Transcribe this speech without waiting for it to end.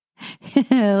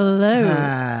Hello.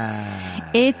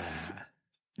 It's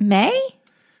May?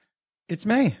 It's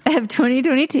May. Of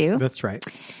 2022. That's right.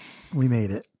 We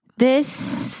made it. This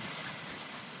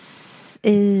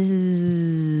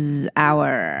is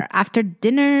our after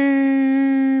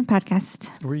dinner podcast.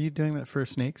 Were you doing that for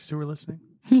snakes who were listening?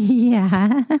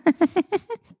 Yeah.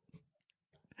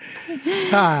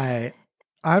 Hi,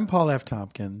 I'm Paul F.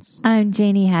 Tompkins. I'm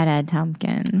Janie Haddad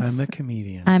Tompkins. I'm a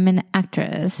comedian. I'm an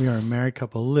actress. We are a married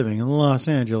couple living in Los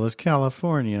Angeles,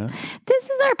 California. This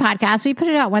is our podcast. We put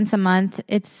it out once a month.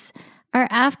 It's our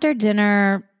after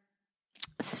dinner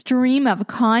stream of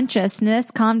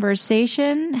consciousness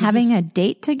conversation, having a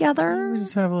date together. We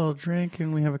just have a little drink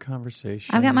and we have a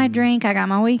conversation. I've got my drink. I got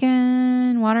my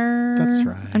weekend water. That's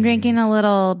right. I'm drinking a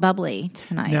little bubbly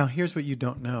tonight. Now, here's what you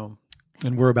don't know,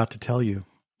 and we're about to tell you.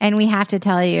 And we have to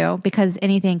tell you because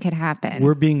anything could happen.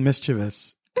 We're being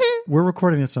mischievous. We're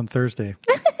recording this on Thursday.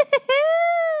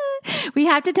 We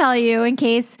have to tell you in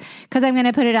case, because I'm going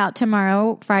to put it out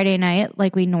tomorrow, Friday night,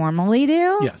 like we normally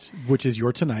do. Yes, which is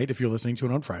your tonight if you're listening to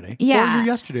it on Friday. Yeah. Or your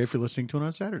yesterday if you're listening to it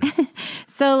on Saturday.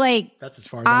 So, like, that's as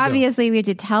far as I obviously we have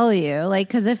to tell you, like,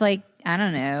 because if, like, I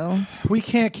don't know. We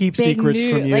can't keep secrets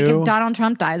from you. Like, if Donald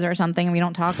Trump dies or something and we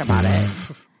don't talk about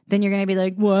it, then you're going to be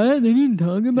like, what? They didn't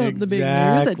talk about the big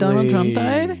news that Donald Trump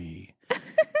died?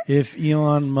 If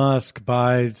Elon Musk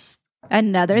buys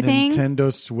another thing,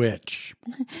 Nintendo Switch.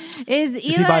 If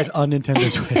he buys a Nintendo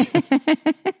Switch.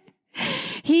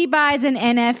 He buys an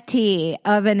NFT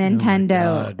of a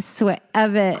Nintendo Switch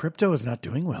of it. Crypto is not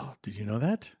doing well. Did you know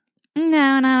that?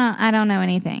 No, I don't know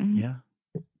anything. Yeah.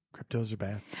 Cryptos are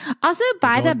bad. Also,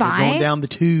 they're going down the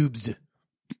tubes.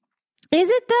 Is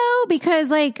it though? Because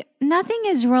like nothing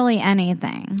is really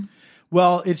anything.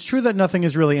 Well, it's true that nothing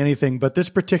is really anything, but this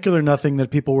particular nothing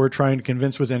that people were trying to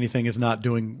convince was anything is not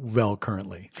doing well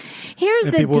currently. Here's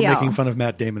the deal. People were making fun of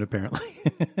Matt Damon, apparently.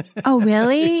 Oh,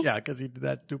 really? Yeah, because he did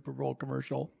that Super Bowl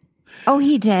commercial. Oh,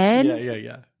 he did?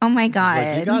 Yeah. Oh, my God. He's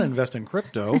like, you got to invest in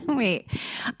crypto. Wait.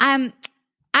 I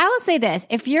will say this.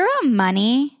 If you're a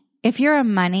money. Yeah, if you're a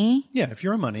money.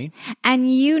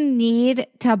 And you need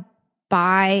to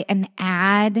buy an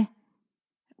ad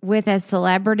with a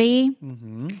celebrity,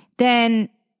 then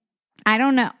I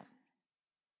don't know.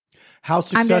 How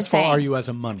successful are you as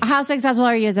a money? How successful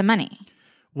are you as a money?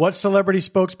 What celebrity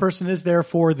spokesperson is there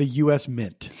for the U.S.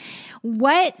 Mint?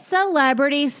 What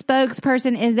celebrity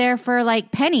spokesperson is there for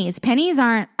like Pennies? Pennies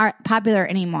aren't popular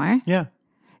anymore. Yeah.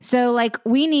 So like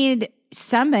we need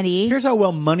somebody. Here's how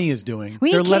well money is doing.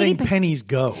 They're letting pennies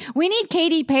go. We need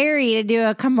Katy Perry to do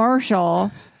a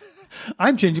commercial.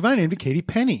 I'm changing my name to Katy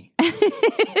Penny.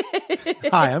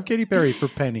 Hi, I'm Katy Perry for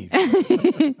Pennies.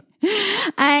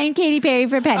 I'm Katy Perry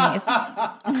for Pennies.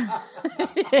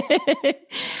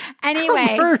 Anyway.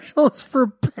 Commercials for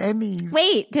pennies.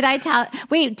 Wait, do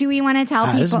we want to tell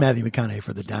people? This is Matthew McConaughey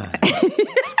for the dime.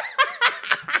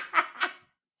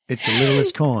 It's the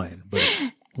littlest coin, but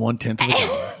it's 1/10 of a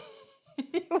dollar.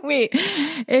 Wait,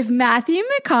 if Matthew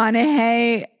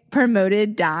McConaughey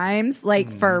promoted dimes,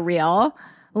 like for real,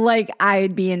 like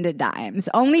I'd be into dimes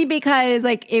only because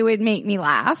like it would make me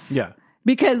laugh. Yeah.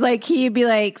 Because like he'd be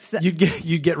like, you'd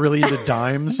get really into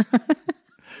dimes.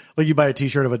 Like you buy a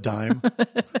t-shirt of a dime.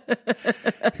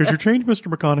 Here's your change,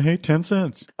 Mr. McConaughey, 10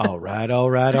 cents. All right.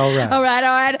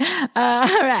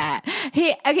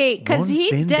 Because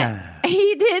he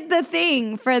did the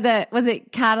thing for was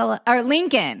it Cadillac or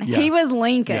Lincoln? Yeah. He was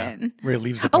Lincoln. Yeah. Where he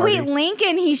leaves the party. Oh wait,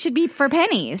 Lincoln, he should be for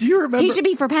Pennies. Do you remember? He should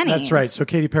be for Pennies. That's right. So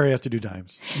Katy Perry has to do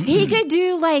dimes. He could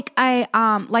do like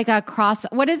a cross,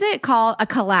 what is it called? A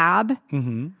collab?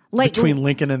 Mm-hmm. Like between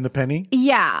Lincoln and the penny?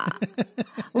 Yeah.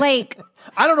 Like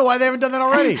I don't know why they haven't done that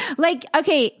already. Like,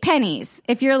 okay, Pennies,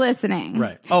 if you're listening.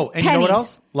 Right. Oh, and Pennies. You know what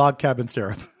else? Log cabin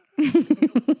syrup.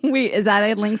 Wait, is that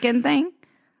a Lincoln thing?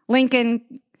 Lincoln.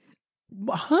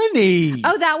 Honey.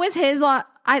 Oh, that was his log.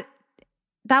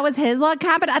 That was his log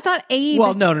cabin? I thought Abe.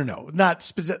 Well, no. Not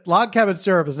specific. Log cabin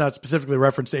syrup is not specifically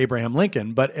referenced to Abraham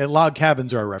Lincoln, but log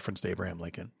cabins are a reference to Abraham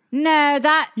Lincoln. No,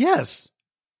 Yes.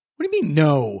 What do you mean,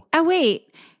 no? Oh,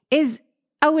 wait. Is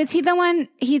he the one?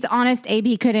 He's honest Abe.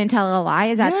 He couldn't tell a lie.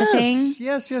 Is that the thing?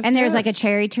 Yes. And there's like a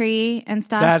cherry tree and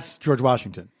stuff. That's George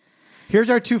Washington. Here's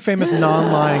our two famous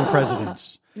non-lying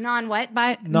presidents.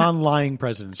 Non-lying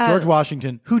presidents. George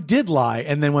Washington, who did lie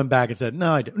and then went back and said,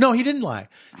 no, he didn't lie.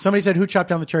 Somebody said, who chopped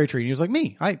down the cherry tree? And he was like,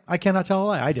 me. I cannot tell a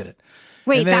lie. I did it.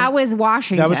 Wait, that was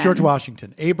Washington. That was George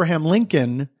Washington. Abraham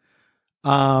Lincoln,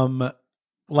 was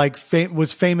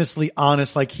famously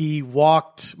honest. Like he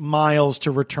walked miles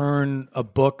to return a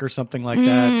book or something like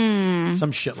that.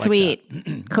 Some shit like that.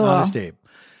 Sweet. Cool. Honest Abe.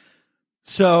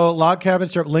 So log cabin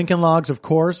syrup, Lincoln logs, of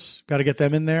course. Got to get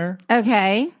them in there.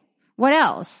 Okay. What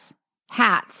else?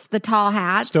 Hats, the tall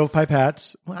hats. Stovepipe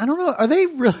hats. Well, I don't know. Are they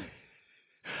really?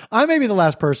 I may be the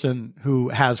last person who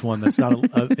has one that's not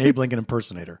an Abe Lincoln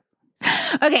impersonator.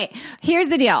 Okay, here's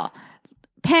the deal.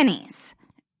 Pennies.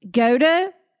 Go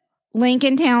to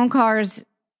Lincoln Town Car's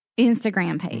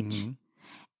Instagram page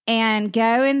and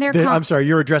go in their. I'm sorry,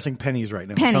 you're addressing Pennies right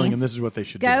now. Pennies. Telling him this is what they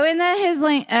should do. Go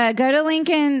to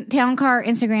Lincoln Town Car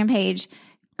Instagram page,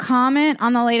 comment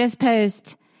on the latest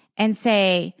post, and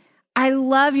say, "I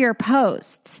love your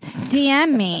posts.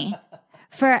 DM me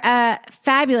for a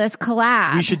fabulous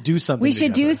collab. We should do something. We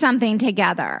should do something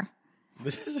together."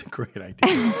 This is a great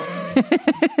idea.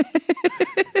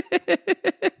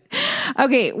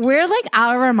 Okay, we're like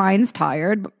out of our minds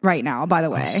tired right now, by the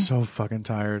way. I'm so fucking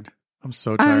tired. I'm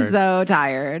so tired. I'm so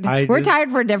tired. We're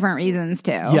tired for different reasons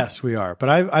too. Yes, we are. But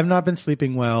I've not been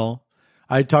sleeping well.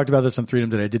 I talked about this on Freedom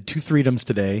today. I did 2 Freedoms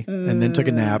today and then took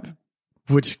a nap,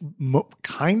 which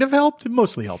kind of helped.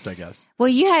 Mostly helped, I guess. Well,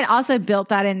 you had also built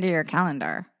that into your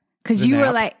calendar because you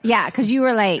were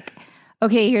like,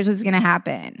 okay, here's what's going to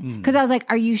happen. Because I was like,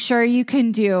 are you sure you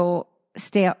can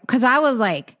stay up? Because I was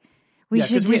like, we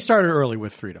started early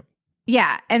with Freedom.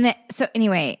 Yeah. And then, so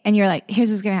anyway, and you're like, here's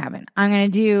what's going to happen. I'm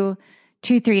going to do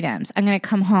 2 Freedoms. I'm going to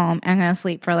come home. I'm going to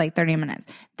sleep for like 30 minutes.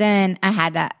 Then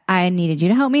I needed you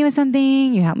to help me with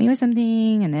something. You helped me with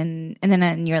something. And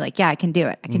then you're like, yeah, I can do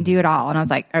it. I can do it all. And I was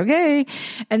like, okay.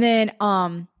 And then,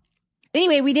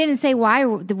 anyway, we didn't say why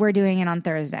we're doing it on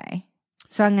Thursday.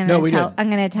 So I'm going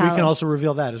to tell. We can also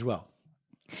reveal that as well.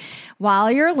 While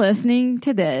you're listening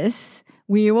to this,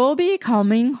 we will be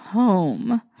coming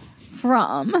home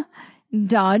from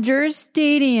Dodger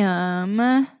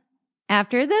Stadium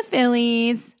after the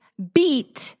Phillies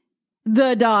beat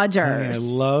the Dodgers. Honey, I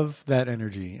love that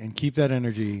energy, and keep that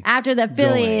energy after the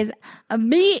Phillies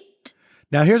beat.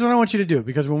 Now, here's what I want you to do,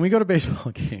 because when we go to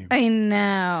baseball games, I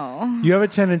know you have a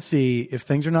tendency, if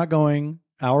things are not going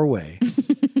our way,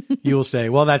 you will say,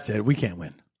 well, that's it. We can't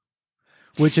win.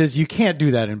 Which is, you can't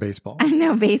do that in baseball. I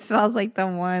know baseball's like the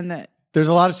one that... There's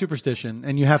a lot of superstition,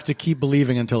 and you have to keep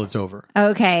believing until it's over.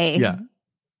 Okay. Yeah.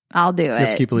 I'll do it. You have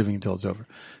to keep believing until it's over.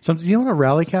 Do you know what a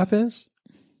rally cap is?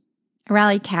 A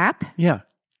rally cap? Yeah.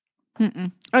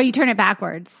 Mm-mm. Oh, you turn it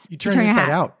backwards. You turn it inside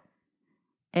out.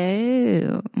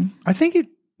 Oh. I think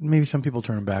maybe some people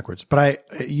turn them backwards, but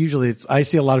I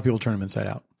see a lot of people turn them inside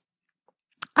out.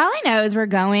 All I know is we're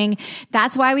going.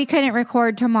 That's why we couldn't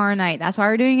record tomorrow night. That's why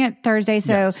we're doing it Thursday.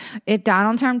 So if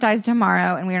Donald Trump dies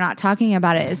tomorrow and we're not talking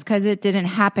about it, it's because it didn't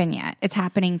happen yet. It's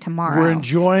happening tomorrow. We're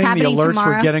enjoying the alerts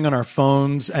we're getting on our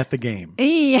phones at the game.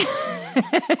 Yeah.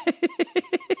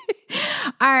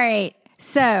 All right.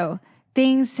 So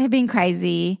things have been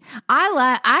crazy.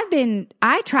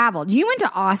 I traveled. You went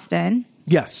to Austin.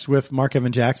 Yes, with Mark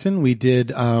Evan Jackson. We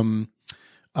did some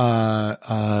shows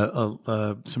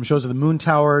at the Moon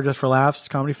Tower Just for Laughs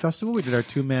Comedy Festival. We did our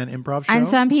 2-man improv show. And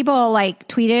some people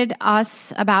tweeted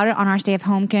us about it on our Stay of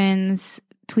Homekins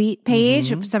tweet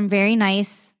page. Some very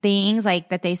nice things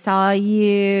that they saw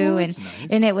you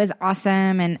and it was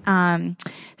awesome. And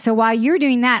so while you were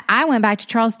doing that, I went back to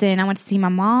Charleston. I went to see my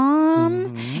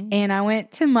mom and I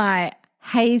went to my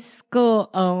high school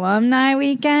alumni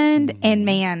weekend. And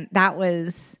man, that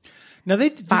was do they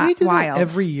do that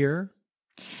every year?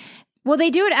 Well,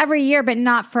 they do it every year, but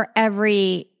not for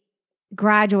every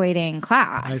graduating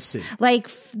class. I see.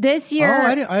 This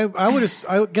year. Oh,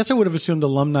 I guess I would have assumed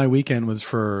alumni weekend was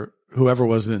for whoever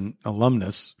was an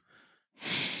alumnus.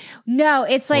 No,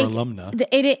 it's alumna.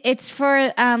 It's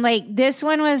for this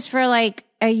one was for a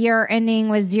year ending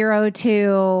with 0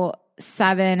 to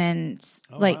 7 and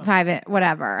 5,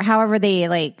 whatever. However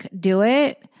they do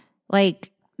it.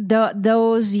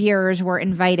 Those years were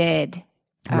invited.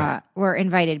 Were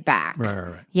invited back.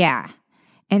 Right. Yeah.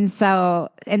 And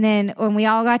then when we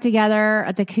all got together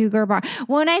at the Cougar Bar,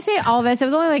 when I say all of us, it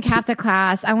was only half the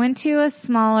class. I went to a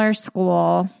smaller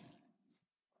school.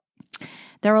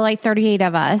 There were 38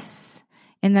 of us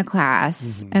in the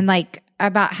class, and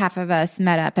about half of us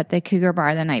met up at the Cougar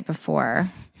Bar the night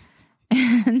before.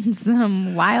 And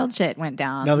some wild shit went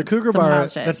down. Now, the Cougar Bar,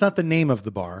 that's not the name of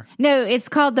the bar. No, it's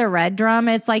called the Red Drum.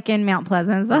 It's in Mount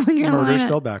Pleasant. Murder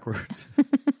spelled backwards.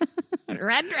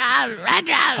 Red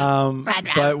Drum.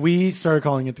 But we started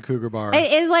calling it the Cougar Bar.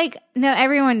 It is no,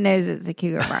 everyone knows it's a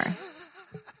Cougar Bar.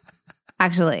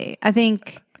 Actually, I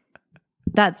think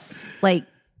it's a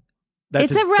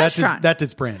restaurant. That's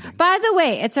its branding. By the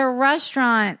way, it's a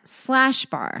restaurant /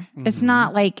 bar. It's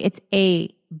not it's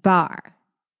a bar.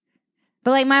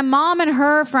 But my mom and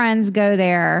her friends go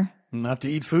there. Not to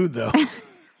eat food, though.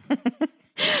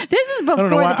 This is before. I don't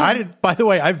know why I did. By the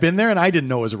way, I've been there and I didn't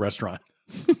know it was a restaurant.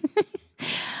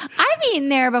 I've eaten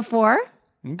there before.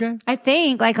 Okay. I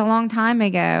think like a long time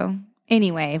ago.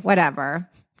 Anyway, whatever.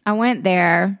 I went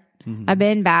there. Mm-hmm. I've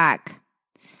been back.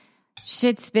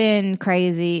 Shit's been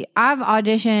crazy. I've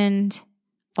auditioned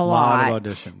a lot. Of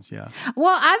auditions, yeah.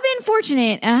 Well, I've been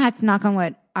fortunate, and I had to knock on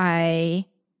wood. I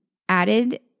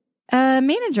added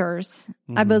managers.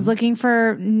 Mm-hmm. I was looking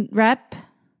for rep,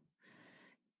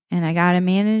 and I got a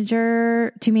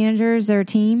manager, 2 managers, their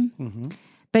team. Mm-hmm.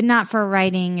 But not for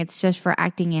writing. It's just for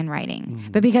acting and writing.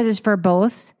 Mm-hmm. But because it's for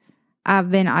both,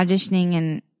 I've been auditioning,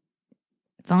 and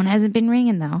phone hasn't been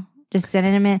ringing, though. Just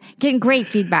sending them in, getting great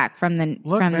feedback from the.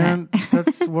 Look, from man,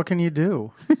 that's what can you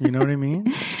do? You know what I mean?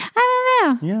 I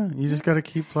don't know. Yeah, you just got to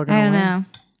keep plugging away. I don't know.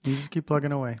 You just keep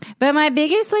plugging away. But my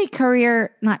biggest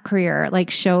not career,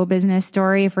 like show business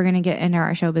story. If we're gonna get into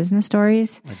our show business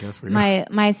stories, I guess we are.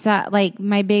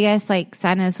 My biggest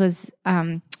sadness was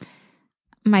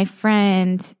my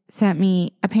friend sent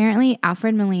me apparently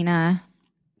Alfred Molina.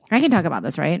 I can talk about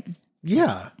this, right?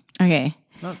 Yeah. Okay.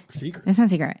 Not secret. It's not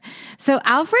secret. So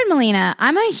Alfred Molina,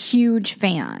 I'm a huge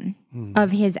fan of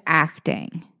his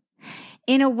acting.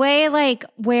 In a way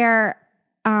where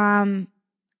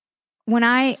when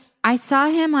I saw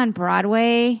him on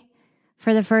Broadway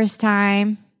for the first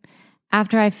time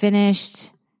after I finished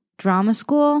drama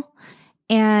school,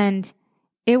 and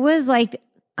it was like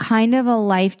kind of a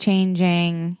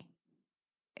life-changing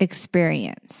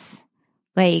experience.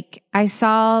 Like I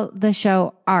saw the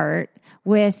show Art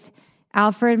with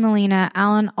Alfred Molina,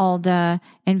 Alan Alda,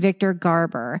 and Victor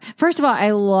Garber. First of all,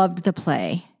 I loved the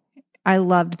play. But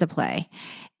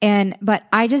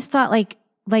I just thought like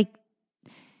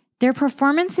their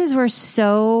performances were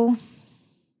so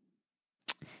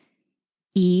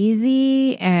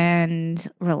easy and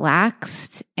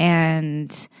relaxed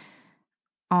and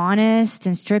honest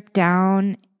and stripped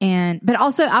down. But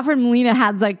also Alfred Molina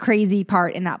had like crazy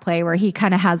part in that play where he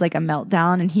kind of has like a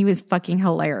meltdown, and he was fucking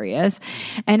hilarious.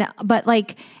 But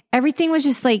like everything was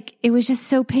just like, it was just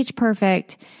so pitch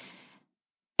perfect.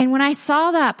 And when I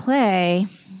saw that play,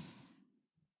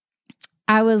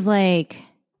 I was like,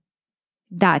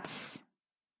 that's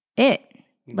it.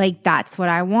 Like, that's what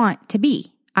I want to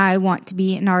be. I want to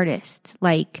be an artist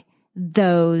like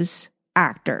those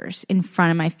actors in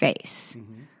front of my face.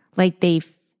 Mm-hmm. Like they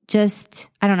just,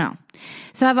 I don't know.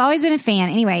 So I've always been a fan.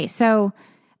 Anyway, so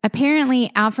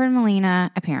apparently Alfred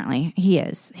Molina,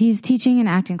 he's teaching an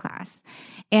acting class.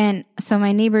 And so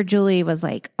my neighbor Julie was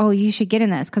like, oh, you should get in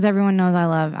this because everyone knows I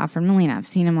love Alfred Molina. I've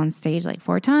seen him on stage like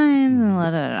 4 times.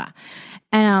 Blah, blah, blah.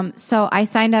 And so I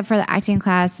signed up for the acting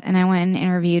class, and I went and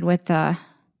interviewed with the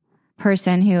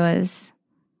person who was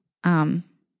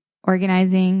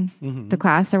organizing the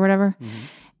class or whatever. Mm-hmm.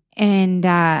 And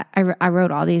I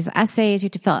wrote all these essays. You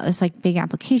had to fill out this like big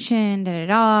application,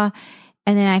 And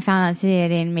then I found out today I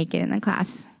didn't make it in the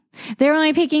class. They were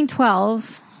only picking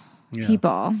 12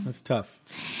 people. That's tough.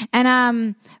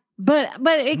 And but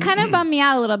it kind of bummed me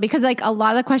out a little because like a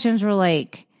lot of the questions were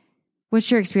like,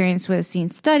 what's your experience with scene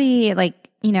study? Like,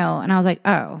 you know, and I was like,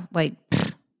 oh, like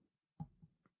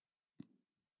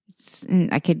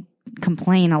I could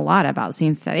complain a lot about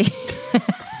scene study.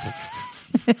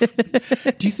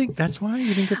 Do you think that's why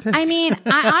you didn't get picked? I mean,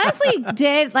 I honestly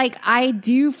did. Like, I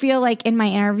do feel like in my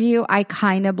interview, I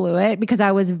kind of blew it because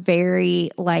I was very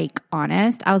like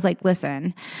honest. I was like,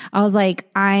 listen,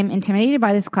 I'm intimidated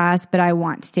by this class, but I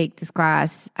want to take this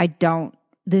class.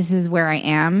 This is where I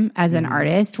am as an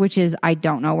artist, which is, I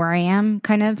don't know where I am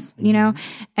kind of, you know,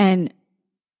 and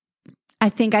I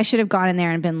think I should have gone in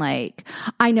there and been like,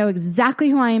 I know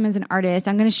exactly who I am as an artist.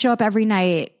 I'm going to show up every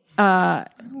night. I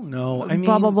don't know. I mean,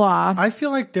 blah, blah, blah. I feel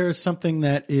like there's something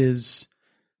that is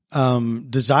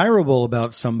desirable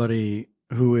about somebody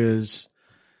who is,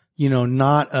 you know,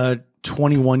 not a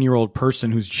 21-year-old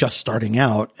person who's just starting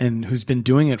out and who's been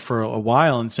doing it for a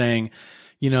while and saying,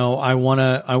 you know,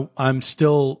 I'm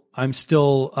still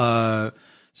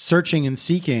searching and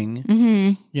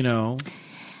seeking, you know.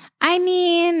 I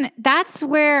mean, that's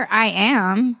where I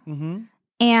am. Mm-hmm.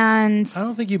 And I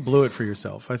don't think you blew it for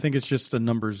yourself. I think it's just a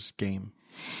numbers game,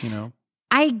 you know?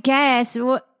 I guess.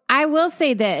 Well, I will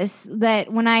say this,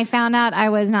 that when I found out I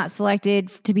was not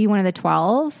selected to be one of the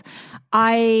 12,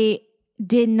 I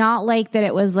did not like that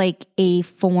it was like a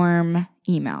form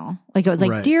email. Like it was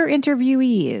like, Dear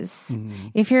interviewees,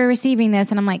 if you're receiving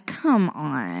this, and I'm like, come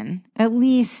on, at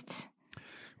least.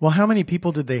 Well, how many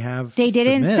people did they have? They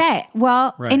didn't say.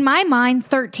 Well, in my mind,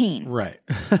 13. Right.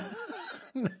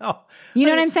 No. You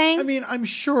know what I'm saying? I mean, I'm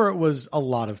sure it was a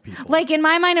lot of people. Like in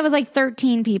my mind, it was like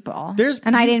 13 people.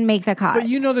 And I didn't make the cut. But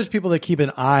there's people that keep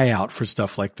an eye out for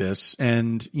stuff like this.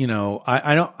 And,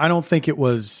 I don't think it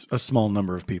was a small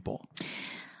number of people.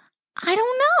 I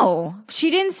don't know. She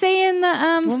didn't say in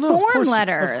the form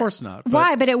letter. Of course not.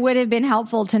 Why? But it would have been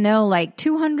helpful to know like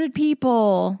 200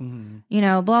 people,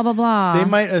 blah, blah, blah. They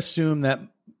might assume that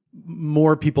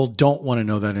more people don't want to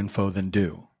know that info than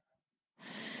do.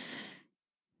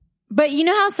 But you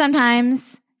know how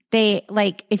sometimes they,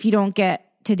 like, if you don't get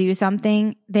to do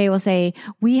something, they will say,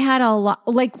 we had a lot,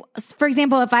 like, for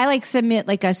example, if I like submit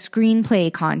like a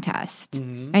screenplay contest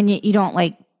and you don't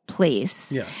like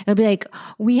place, it'll be like,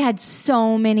 we had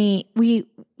so many,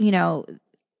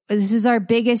 this is our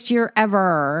biggest year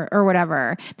ever or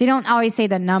whatever. They don't always say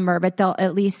the number, but they'll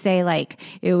at least say like,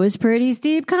 it was pretty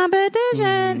steep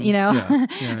competition,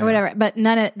 or whatever. But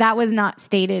that was not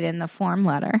stated in the form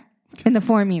letter. In the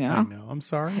form email. I know. I'm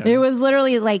sorry. It was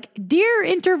literally like, dear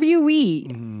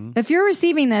interviewee, if you're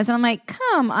receiving this, and I'm like,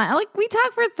 come on, like we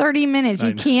talked for 30 minutes.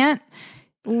 You can't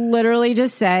literally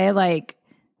just say like,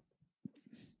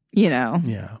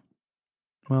 Yeah.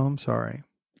 Well, I'm sorry.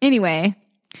 Anyway,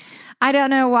 I don't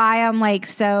know why I'm like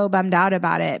so bummed out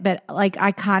about it, but like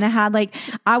I kind of had like,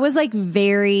 I was like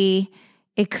very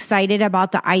excited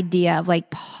about the idea of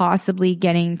like possibly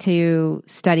getting to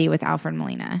study with Alfred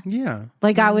Molina. Yeah.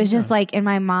 Like I was just like in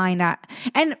my mind.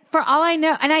 And for all I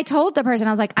know, and I told the person,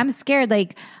 I was like, I'm scared.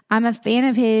 Like I'm a fan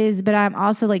of his, but I'm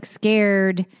also like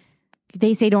scared.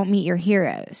 They say don't meet your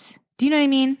heroes. Do you know what I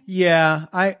mean? Yeah.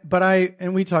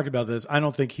 And we talked about this. I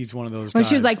don't think he's one of those guys.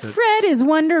 She was like, Fred is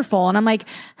wonderful. And I'm like,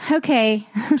 okay.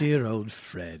 Dear old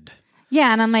Fred.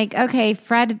 Yeah. And I'm like, okay,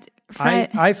 Fred.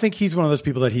 I think he's one of those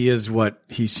people that he is what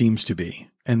he seems to be,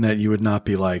 and that you would not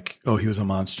be like, oh, he was a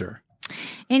monster.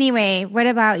 Anyway, what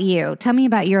about you? Tell me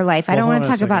about your life. I don't want to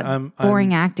talk about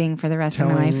boring acting for the rest of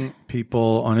my life. Telling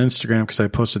people on Instagram, because I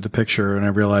posted the picture and I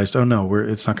realized, oh no,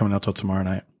 it's not coming out till tomorrow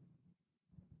night.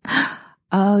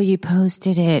 Oh, you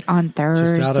posted it on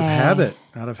Thursday. Just out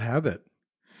of habit.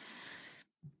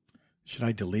 Should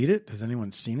I delete it? Has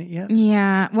anyone seen it yet?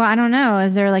 Yeah. Well, I don't know.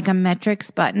 Is there like a metrics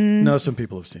button? No, some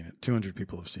people have seen it. 200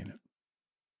 people have seen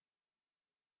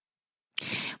it.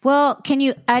 Well, can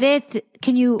you edit?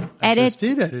 I just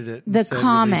did edit it. The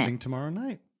comment releasing tomorrow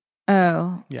night.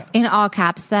 Oh, yeah. In all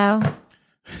caps, though.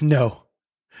 No,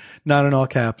 not in all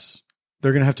caps.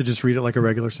 They're gonna have to just read it like a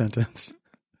regular sentence.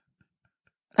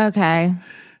 Okay,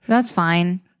 that's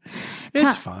fine.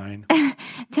 It's fine.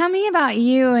 Tell me about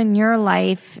you and your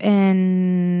life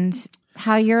and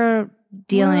how you're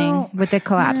dealing with the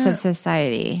collapse of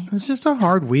society. It's just a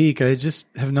hard week. I just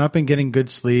have not been getting good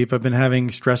sleep. I've been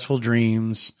having stressful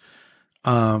dreams,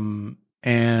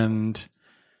 and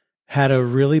had a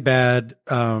really bad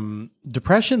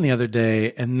depression the other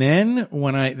day. And then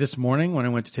this morning when I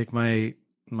went to take my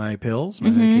pills, my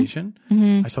medication,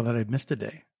 I saw that I'd missed a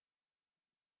day.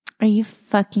 Are you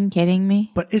fucking kidding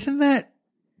me? But isn't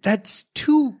that's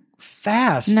too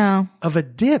fast of a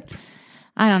dip?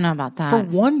 I don't know about that. For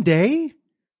one day?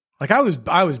 Like I was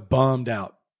bummed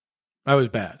out. I was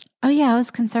bad. Oh yeah, I was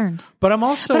concerned. But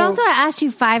also I asked you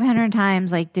 500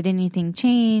 times, like, did anything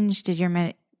change? Did your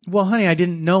Well, honey, I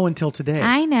didn't know until today.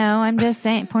 I know. I'm just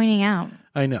saying, pointing out.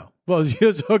 I know. Well,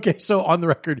 yes, okay. So on the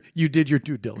record, you did your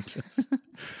due diligence.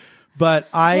 But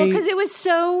because it was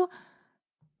so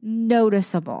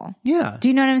noticeable. Yeah. Do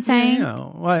you know what I'm saying?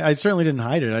 Yeah. Well, I certainly didn't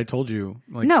hide it. I told you,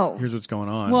 like, here's what's going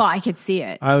on. Well, I could see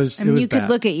it. You could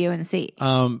look at you and see.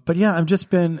 But yeah, I've just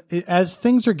been, as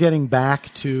things are getting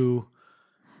back to,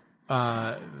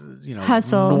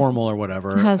 hustle, normal or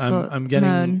whatever.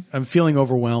 I'm feeling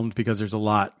overwhelmed because there's a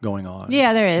lot going on.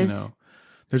 Yeah, there is.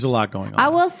 There's a lot going on. I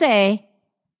will say,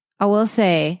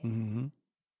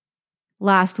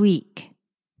 last week,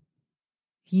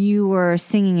 you were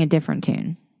singing a different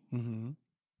tune. Mm-hmm.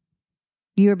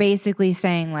 You were basically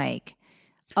saying like,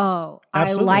 oh,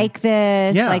 absolutely. I like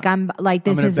this. Yeah. Like I'm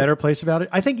in a better place about it.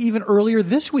 I think even earlier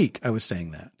this week I was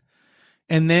saying that.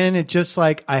 And then it just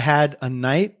like, I had a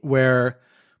night where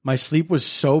my sleep was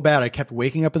so bad. I kept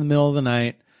waking up in the middle of the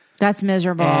night. That's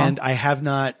miserable. And I have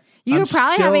not. You were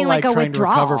probably having like a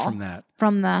withdrawal to recover from that.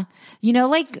 From the,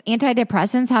 like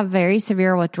antidepressants have very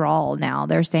severe withdrawal now.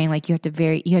 They're saying like you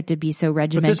have to be so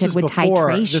regimented with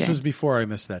titration. This was before I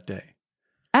missed that day.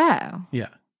 Oh. Yeah.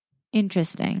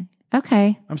 Interesting.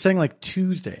 Okay. I'm saying like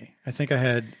Tuesday. I think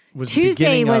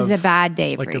Tuesday was a bad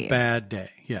day for you. Like a bad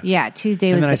day. Yeah. Yeah.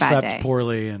 Tuesday was a bad day. And then I slept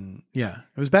poorly and it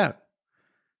was bad.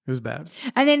 It was bad.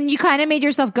 And then you kind of made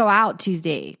yourself go out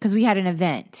Tuesday because we had an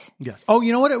event. Yes. Oh,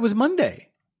 you know what? It was Monday.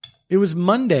 It was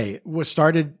Monday.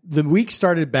 The week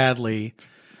started badly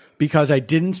because I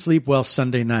didn't sleep well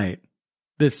Sunday night.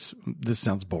 This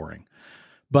sounds boring,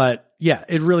 but yeah,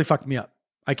 it really fucked me up.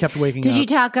 I kept waking up. Did you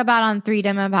talk about on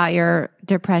Freedom about your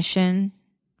depression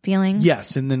feelings?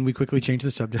 Yes, and then we quickly changed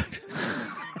the subject.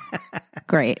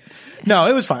 Great. No,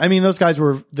 it was fine. I mean, those guys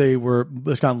Scott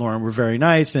and Lauren were very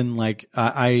nice, and like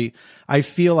I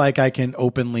feel like I can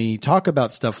openly talk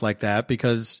about stuff like that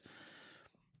because,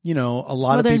 you know, a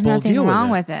lot of people deal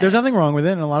with it. There's nothing wrong with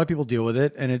it, and a lot of people deal with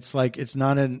it, and it's like it's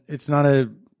not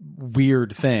a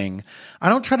weird thing. I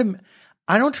don't try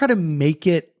to make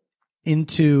it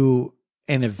into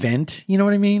an event. You know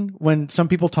what I mean? When some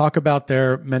people talk about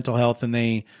their mental health and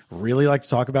they really like to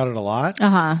talk about it a lot.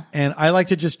 And I like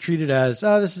to just treat it as,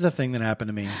 oh, this is a thing that happened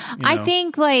to me. I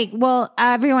think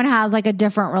everyone has like a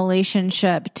different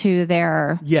relationship to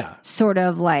their sort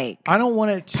of like I don't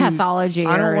want it to pathology.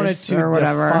 I don't want it to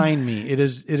define me. It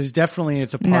is definitely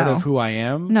it's a part of who I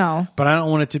am. No. But I don't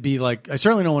want it to be like I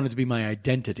certainly don't want it to be my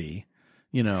identity,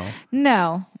 you know.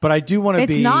 No. But I do want to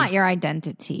be It's not your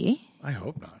identity. I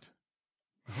hope not.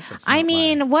 I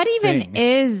mean, what even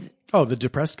is... Oh, the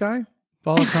depressed guy?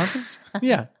 Paul Tompkins?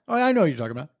 Yeah. Oh, I know what you're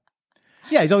talking about.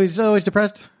 Yeah, he's always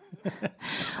depressed.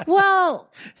 Well,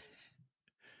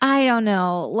 I don't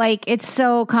know. Like, it's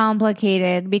so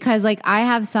complicated because, like, I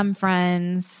have some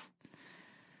friends...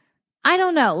 I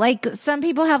don't know. Like, some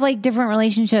people have, like, different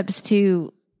relationships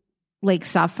to, like,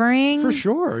 suffering. For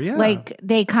sure, yeah. Like,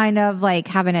 they kind of, like,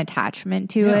 have an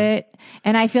attachment to it.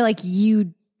 And I feel like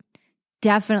you...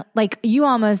 definitely, like, you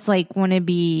almost like want to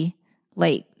be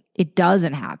like it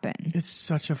doesn't happen. It's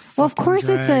such a well, of course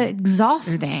drag. It's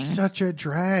exhausting. It's such a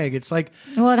drag. It's like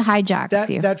it hijacks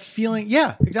you. That feeling,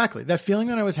 yeah, exactly. That feeling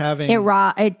that I was having.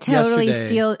 It totally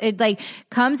steals. It like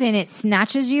comes in. It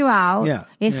snatches you out. Yeah,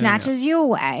 it snatches you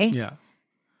away. Yeah,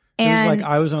 and it was like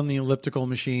I was on the elliptical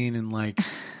machine and like.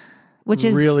 Which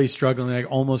is really struggling, like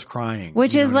almost crying.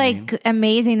 Which is like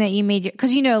amazing that you made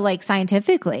because you know, like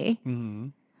scientifically. Mm-hmm.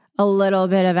 A little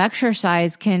bit of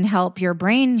exercise can help your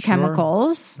brain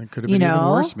chemicals. It could have been even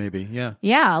worse, maybe. Yeah.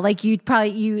 Yeah. Like you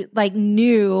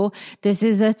knew this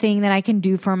is a thing that I can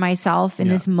do for myself in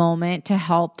this moment to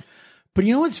help. But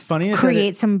you know what's funny is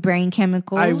create some brain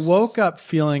chemicals. I woke up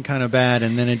feeling kind of bad,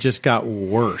 and then it just got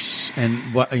worse.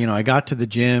 And I got to the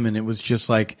gym, and it was just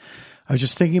like I was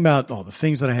just thinking about all the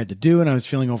things that I had to do, and I was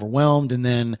feeling overwhelmed. And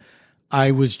then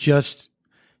I was just.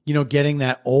 Getting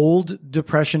that old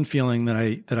depression feeling that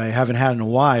I haven't had in a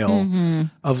while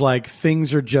of like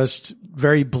things are just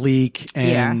very bleak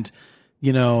and,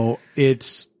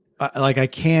 it's like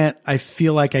I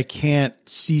feel like I can't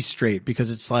see straight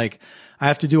because it's like I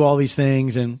have to do all these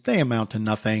things and they amount to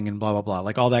nothing and blah, blah, blah.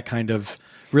 Like all that kind of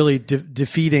really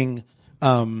defeating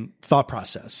thought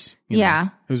process. You know?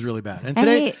 It was really bad. And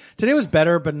today was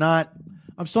better, but not.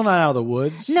 I'm still not out of the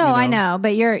woods. No, I know,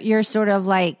 but you're sort of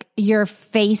like you're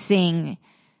facing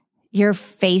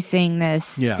this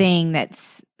thing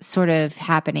that's sort of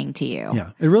happening to you.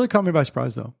 Yeah, it really caught me by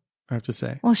surprise, though. I have to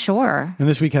say. Well, sure. And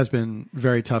this week has been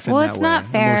very tough in that way. Well, it's not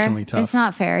fair. Emotionally tough. It's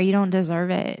not fair. You don't deserve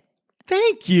it.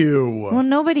 Thank you. Well,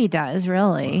 nobody does,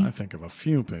 really. Well, I think of a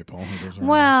few people who deserve it.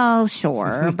 Well,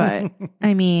 sure, but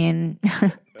I mean,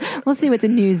 we'll see what the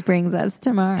news brings us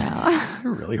tomorrow.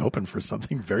 You're really hoping for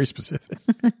something very specific.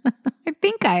 I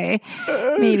think I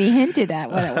maybe hinted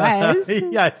at what it was.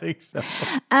 Yeah, I think so.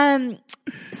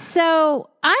 So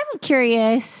I'm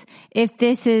curious if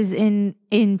this is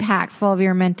impactful of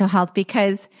your mental health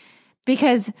because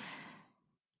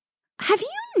have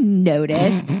you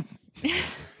noticed?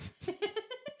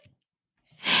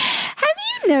 Have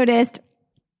you noticed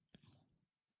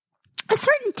a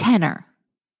certain tenor?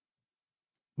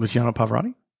 Luciano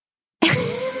Pavarotti?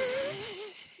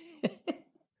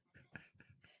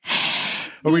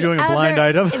 Are we doing a blind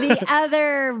item? The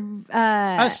other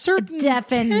a certain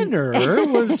tenor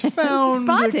was found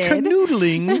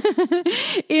canoodling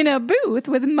in a booth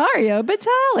with Mario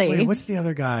Batali. Wait, what's the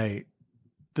other guy?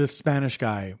 The Spanish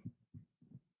guy.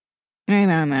 I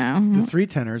don't know. The three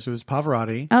tenors. It was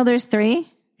Pavarotti. Oh, there's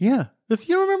three? Yeah. You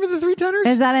don't remember the three tenors?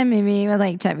 Is that a movie with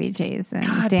like Chevy Chase and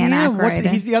Dan Aykroyd?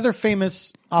 He's the other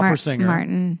famous opera singer.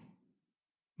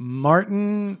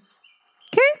 Martin.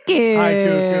 Cuckoo. Hi,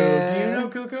 Cuckoo. Do you know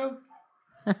Cuckoo?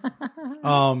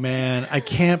 Oh, man. I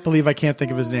can't believe I can't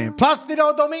think of his name.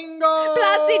 Plácido Domingo.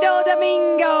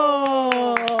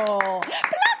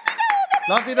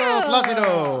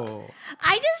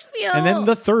 I just feel... And then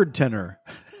the third tenor.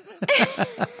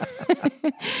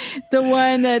 The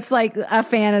one that's like a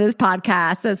fan of this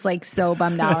podcast that's like so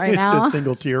bummed out right now. It's a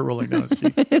single tear rolling down his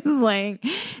cheek. It's like,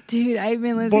 dude, I've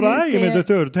been listening But to I am in the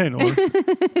third tenor.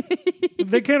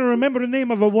 They can't remember the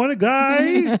name of a one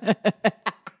guy.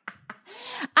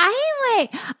 I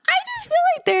just feel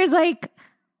like there's like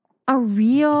a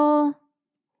real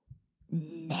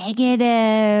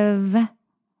negative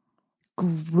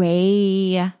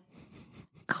gray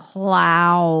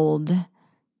cloud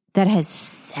that has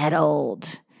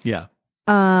settled. Yeah.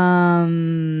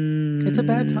 It's a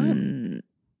bad time.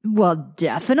 Well,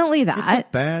 definitely that. It's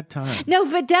a bad time. No,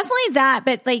 but definitely that.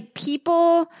 But like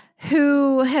people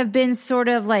who have been sort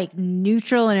of like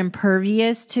neutral and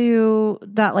impervious to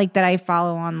that, like that I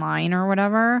follow online or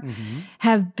whatever,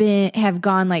 have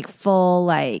gone like full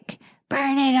like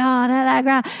burn it all to the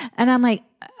ground, and I'm like,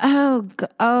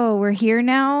 oh, we're here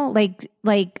now.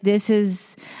 Like this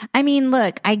is. I mean,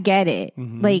 look, I get it.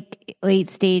 Like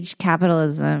late stage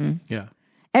capitalism. Yeah.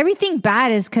 Everything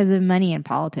bad is because of money and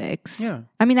politics. Yeah.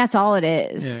 I mean, that's all it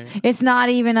is. Yeah. It's not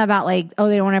even about like, oh,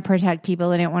 they don't want to protect people.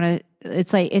 They don't want to.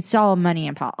 It's like, it's all money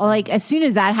and politics. Like, as soon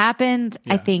as that happened,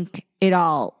 I think it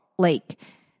all, like,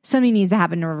 something needs to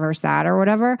happen to reverse that or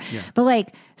whatever. Yeah. But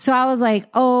like, so I was like,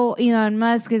 oh, Elon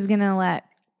Musk is going to let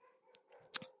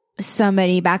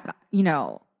somebody back, you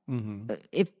know,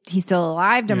 if he's still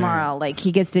alive tomorrow, like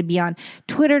he gets to be on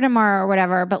Twitter tomorrow or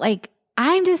whatever. But like,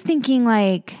 I'm just thinking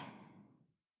like,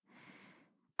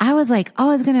 I was like,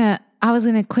 oh, I was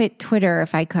gonna quit Twitter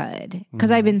if I could, because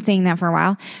I've been saying that for a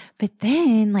while. But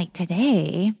then, like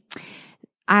today,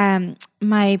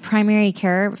 my primary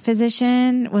care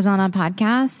physician was on a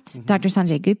podcast, Dr.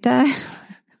 Sanjay Gupta,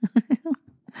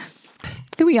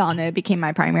 who we all know became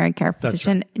my primary care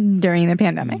physician during the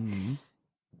pandemic.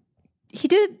 He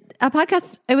did a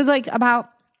podcast. It was like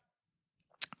about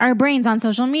our brains on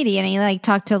social media, and he like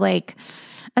talked to like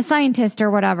a scientist or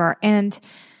whatever, and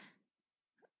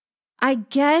I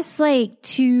guess like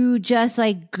to just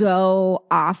like go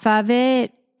off of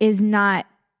it is not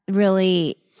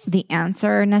really the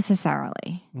answer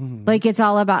necessarily. Like it's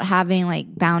all about having like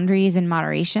boundaries and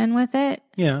moderation with it.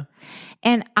 Yeah.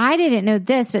 And I didn't know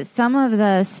this, but some of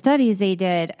the studies they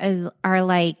did are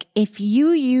like, if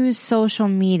you use social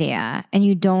media and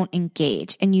you don't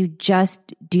engage and you just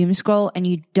doom scroll and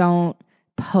you don't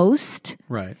post.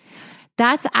 Right.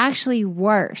 That's actually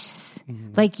worse.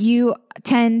 Like you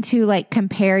tend to like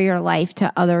compare your life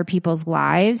to other people's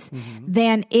lives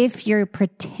than if you're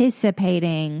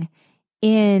participating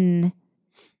in,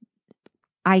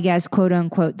 I guess, quote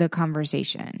unquote, the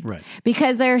conversation. Right.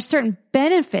 Because there are certain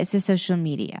benefits to social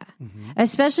media,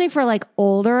 especially for like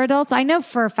older adults. I know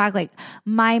for a fact, like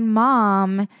my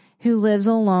mom who lives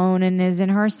alone and is in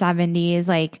her 70s,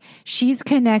 like she's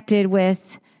connected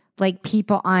with like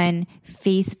people on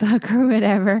Facebook or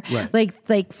whatever,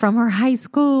 like from her high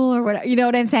school or whatever, you know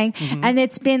what I'm saying? And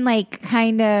it's been like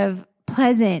kind of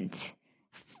pleasant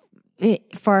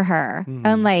for her.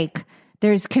 And like,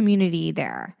 there's community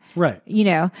there. Right. You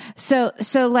know, so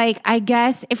like, I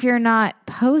guess if you're not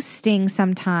posting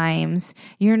sometimes,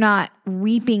 you're not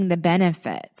reaping the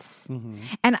benefits.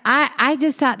 And I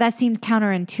just thought that seemed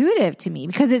counterintuitive to me,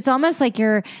 because it's almost like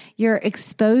you're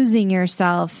exposing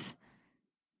yourself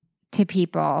to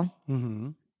people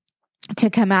to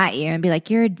come at you and be like,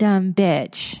 you're a dumb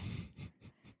bitch.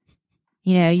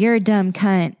 You know, you're a dumb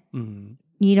cunt.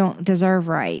 You don't deserve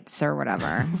rights or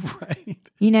whatever. Right.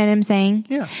 You know what I'm saying?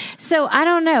 Yeah. So I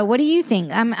don't know. What do you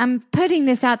think? I'm putting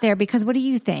this out there because what do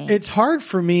you think? It's hard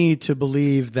for me to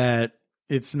believe that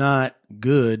it's not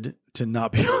good to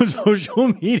not be on social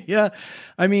media.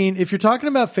 I mean, if you're talking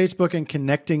about Facebook and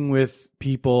connecting with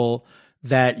people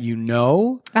that you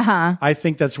know, I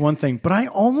think that's one thing. But I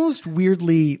almost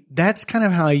weirdly, that's kind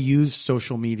of how I use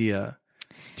social media.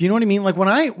 Do you know what I mean? Like when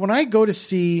I go to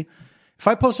see, if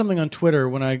I post something on Twitter,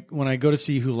 when I go to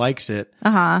see who likes it,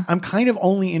 I'm kind of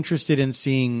only interested in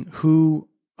seeing who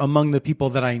among the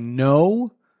people that I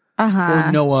know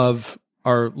or know of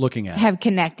are looking at it. Have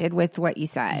connected with what you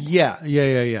said.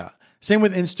 Yeah. Same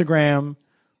with Instagram.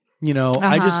 You know,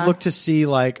 I just look to see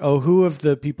like, oh, who of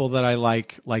the people that I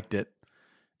liked it.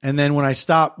 And then when it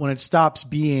stops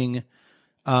being,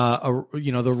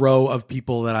 the row of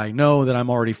people that I know that I'm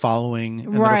already following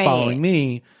and that are following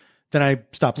me, then I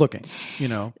stop looking, you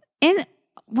know. And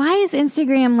why is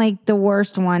Instagram like the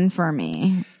worst one for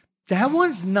me? That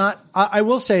one's not, I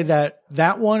will say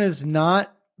that one is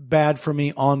not bad for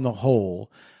me on the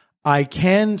whole. I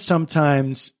can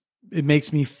sometimes, it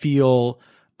makes me feel,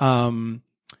 I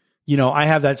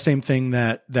have that same thing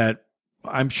that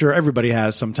I'm sure everybody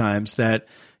has sometimes, that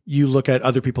you look at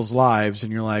other people's lives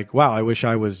and you're like, wow, I wish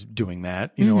I was doing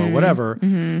that, or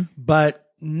whatever. But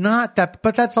not that,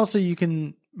 but that's also, you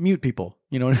can mute people,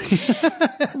 you know what I mean?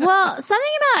 Well,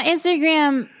 something about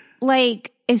Instagram,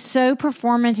 like, is so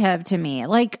performative to me.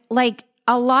 Like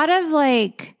a lot of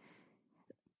like,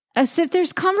 as if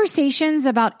there's conversations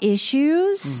about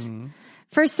issues,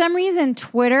 for some reason,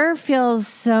 Twitter feels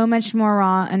so much more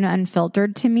raw and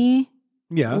unfiltered to me.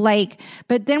 Yeah. Like,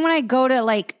 but then when I go to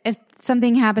like, if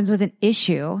something happens with an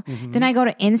issue, then I go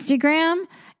to Instagram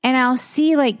and I'll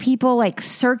see like people like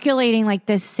circulating like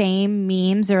the same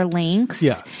memes or links.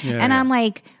 And I'm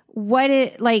like,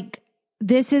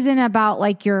 this isn't about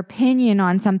like your opinion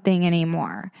on something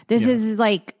anymore. This is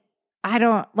like, I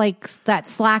don't like that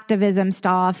slacktivism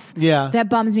stuff. Yeah. That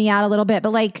bums me out a little bit.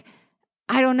 But like,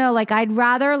 I don't know. Like, I'd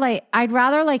rather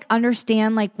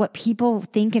understand like what people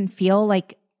think and feel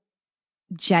like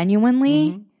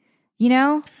genuinely, you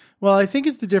know? Well, I think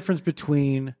it's the difference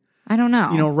between, I don't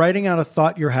know, you know, writing out a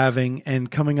thought you're having and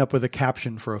coming up with a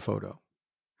caption for a photo.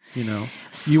 You know,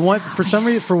 you want, for some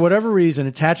reason, for whatever reason,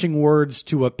 attaching words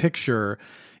to a picture,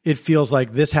 it feels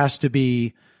like this has to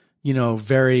be, you know,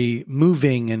 very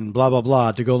moving and blah, blah,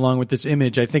 blah to go along with this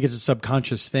image. I think it's a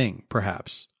subconscious thing,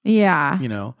 perhaps. Yeah. You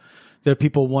know, that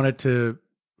people wanted to,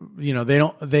 you know,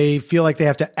 they feel like they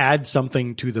have to add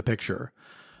something to the picture.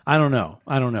 I don't know.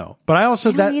 But I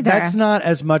also, that's not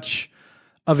as much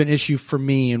of an issue for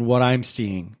me in what I'm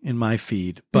seeing in my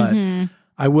feed. But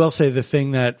I will say the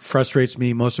thing that frustrates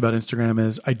me most about Instagram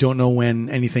is I don't know when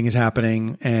anything is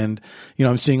happening. And, you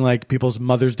know, I'm seeing like people's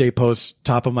Mother's Day posts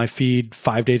top of my feed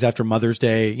 5 days after Mother's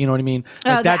Day. You know what I mean?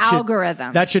 Like the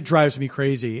algorithm. That shit drives me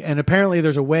crazy. And apparently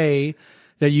there's a way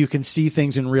that you can see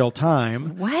things in real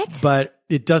time. What? But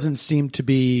it doesn't seem to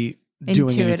be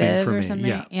doing anything for me.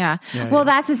 Something? Yeah. Well,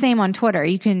 that's the same on Twitter.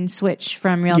 You can switch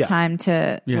from real time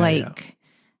to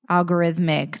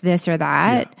algorithmic this or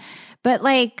that. Yeah. But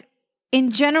like,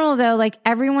 in general, though, like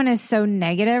everyone is so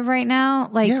negative right now.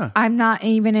 Like I'm not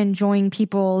even enjoying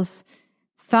people's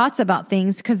thoughts about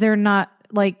things because they're not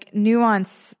like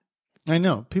nuanced. I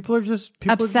know people are just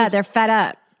upset. They're fed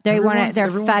up. They're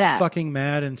fed up. Fucking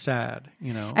mad and sad.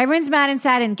 You know, everyone's mad and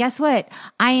sad, and guess what?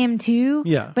 I am too.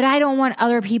 Yeah. But I don't want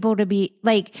other people to be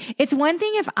like. It's one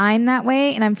thing if I'm that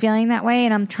way and I'm feeling that way,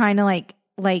 and I'm trying to like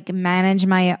manage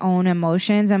my own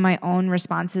emotions and my own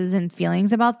responses and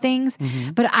feelings about things.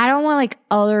 But I don't want like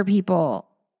other people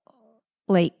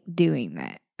like doing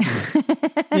that.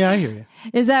 Yeah, I hear you.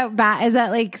 Is that bad? Is that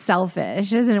like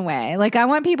selfish in a way? Like I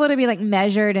want people to be like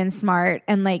measured and smart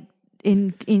and like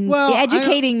in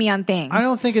educating me on things. I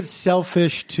don't think it's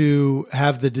selfish to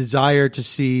have the desire to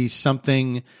see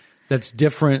something that's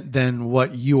different than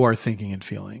what you are thinking and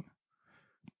feeling.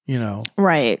 You know?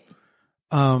 Right.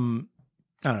 I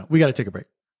don't know. We got to take a break.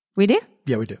 We do?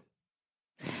 Yeah, we do.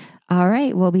 All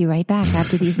right. We'll be right back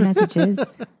after these messages.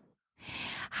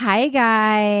 Hi,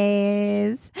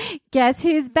 guys. Guess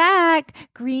who's back?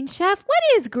 Green Chef. What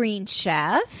is Green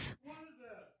Chef?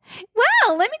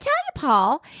 Well, let me tell you,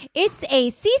 Paul. It's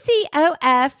a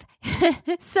CCOF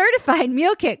certified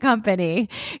meal kit company.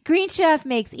 Green Chef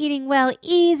makes eating well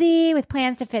easy with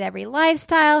plans to fit every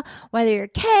lifestyle, whether you're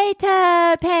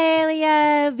keto,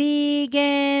 paleo,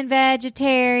 vegan,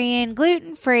 vegetarian,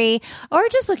 gluten-free, or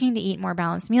just looking to eat more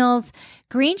balanced meals.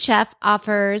 Green Chef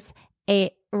offers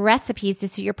recipes to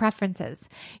suit your preferences.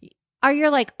 Are you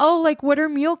like, oh, like what are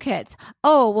meal kits?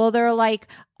 Oh, well, they're like,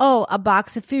 oh, a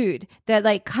box of food that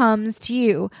like comes to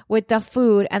you with the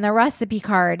food and the recipe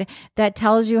card that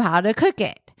tells you how to cook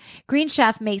it. Green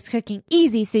Chef makes cooking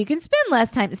easy so you can spend less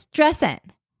time stressing,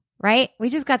 right? We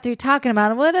just got through talking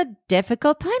about what a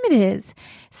difficult time it is.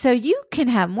 So you can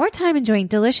have more time enjoying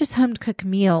delicious home-cooked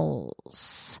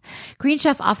meals. Green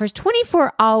Chef offers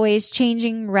 24 always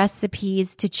changing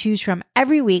recipes to choose from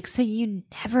every week so you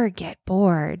never get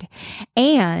bored.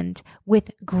 And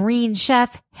with Green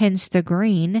Chef, hence the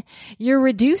green, you're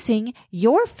reducing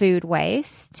your food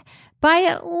waste by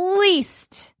at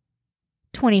least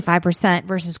 25%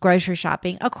 versus grocery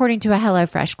shopping, according to a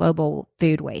HelloFresh Global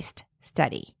Food Waste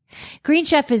study. Green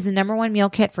Chef is the #1 meal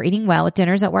kit for eating well with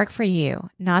dinners that work for you,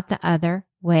 not the other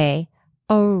way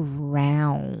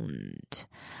around.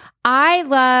 I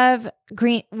love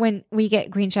when we get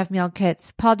Green Chef meal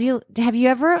kits. Paul, have you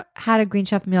ever had a Green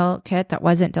Chef meal kit that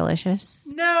wasn't delicious?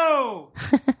 No.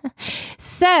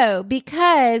 So,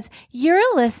 because you're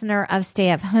a listener of Stay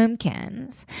of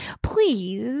Homekins,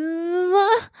 please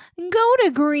go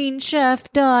to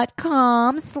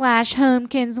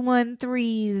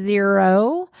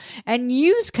greenchef.com/homekins130 and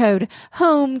use code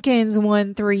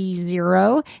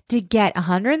homekins130 to get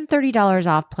 $130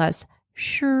 off plus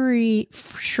free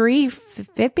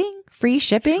free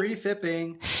shipping. Free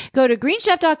shipping. Go to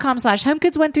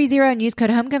greenchef.com/homekins130 and use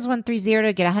code homekins130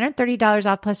 to get $130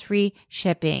 off plus free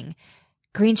shipping.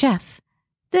 Green Chef,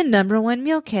 the #1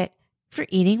 meal kit for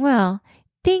eating well.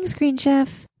 Thanks, Green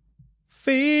Chef.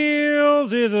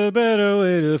 Feels is a better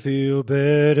way to feel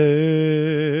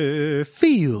better.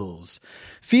 Feels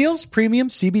Premium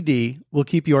CBD will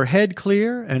keep your head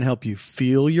clear and help you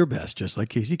feel your best, just like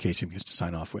Casey Kasem used to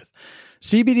sign off with.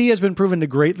 CBD has been proven to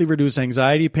greatly reduce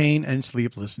anxiety, pain, and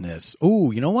sleeplessness.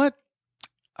 Oh, you know what?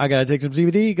 I got to take some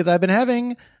CBD because I've been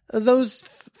having those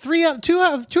 2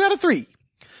 out of 3.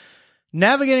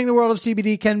 Navigating the world of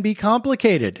CBD can be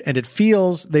complicated, and at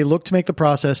Feels, they look to make the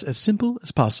process as simple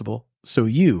as possible so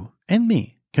you and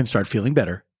me can start feeling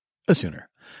better sooner.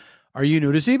 Are you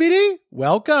new to CBD?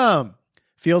 Welcome.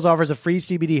 Feels offers a free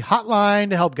CBD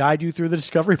hotline to help guide you through the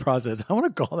discovery process. I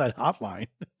want to call that hotline.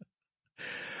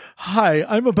 Hi,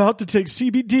 I'm about to take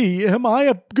CBD. Am I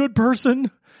a good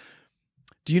person?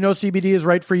 Do you know CBD is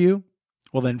right for you?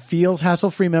 Well, then Feels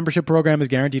hassle-free membership program is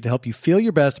guaranteed to help you feel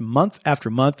your best month after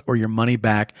month or your money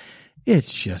back.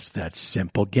 It's just that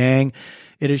simple, gang.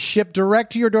 It is shipped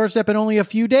direct to your doorstep in only a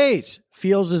few days.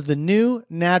 Feels is the new,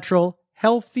 natural,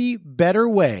 healthy, better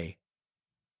way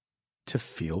to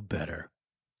feel better.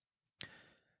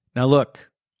 Now,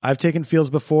 look, I've taken Feels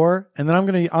before, and then I'm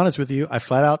going to be honest with you. I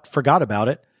flat out forgot about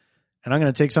it, and I'm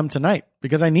going to take some tonight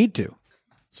because I need to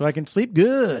so I can sleep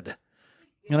good.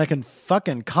 And I can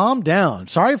fucking calm down.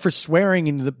 Sorry for swearing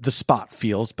in the spot,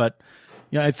 Feels, but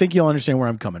I think you'll understand where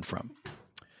I'm coming from.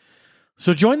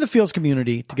 So join the Feels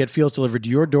community to get Feels delivered to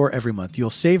your door every month. You'll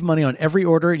save money on every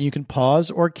order, and you can pause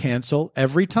or cancel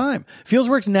every time. Feels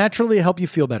works naturally to help you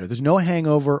feel better. There's no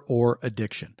hangover or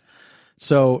addiction.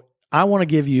 So I want to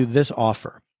give you this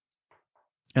offer,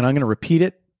 and I'm going to repeat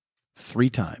it 3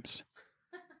 times.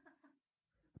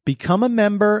 Become a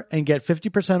member and get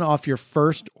 50% off your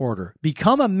first order.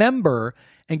 Become a member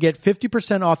and get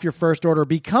 50% off your first order.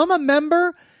 Become a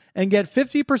member and get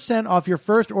 50% off your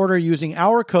first order using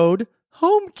our code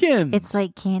Homekins. It's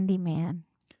like Candyman.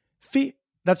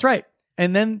 That's right.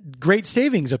 And then great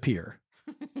savings appear.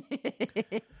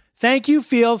 Thank you,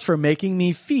 Feels, for making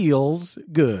me feels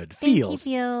good. Feels.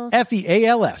 Feels.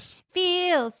 F-E-A-L-S.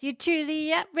 Feels. You're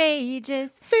truly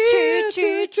outrageous.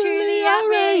 Truly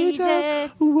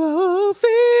outrageous. Whoa,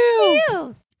 Feels.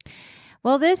 Feels.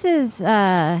 Well, this is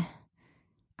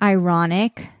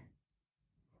ironic.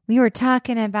 We were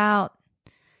talking about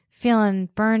feeling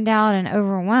burned out and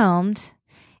overwhelmed.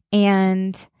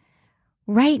 And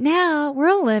right now,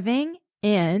 we're living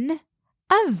in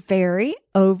a very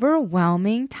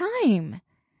overwhelming time.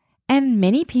 And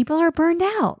many people are burned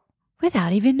out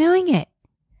without even knowing it.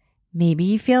 Maybe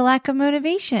you feel lack of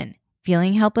motivation,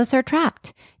 feeling helpless or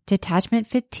trapped, detachment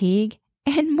fatigue,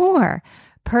 and more.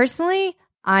 Personally,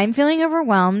 I'm feeling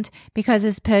overwhelmed because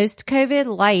this post-COVID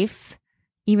life,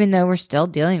 even though we're still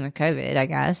dealing with COVID, I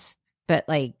guess, but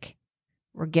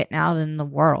we're getting out in the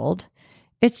world,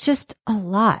 it's just a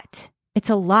lot. It's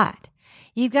a lot.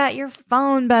 You've got your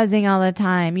phone buzzing all the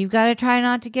time. You've got to try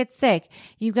not to get sick.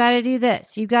 You've got to do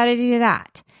this. You've got to do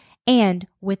that. And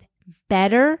with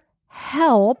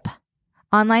BetterHelp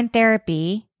online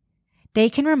therapy, they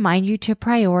can remind you to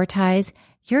prioritize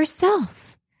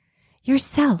yourself.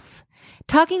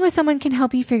 Talking with someone can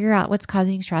help you figure out what's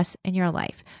causing stress in your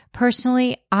life.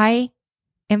 Personally, I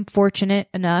am fortunate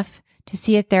enough to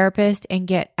see a therapist and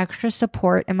get extra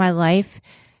support in my life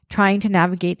trying to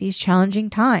navigate these challenging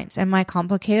times and my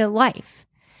complicated life.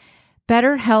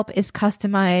 BetterHelp is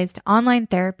customized online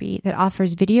therapy that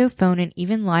offers video, phone, and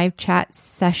even live chat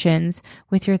sessions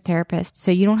with your therapist,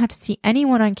 so you don't have to see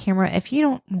anyone on camera if you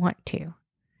don't want to.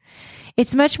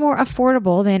 It's much more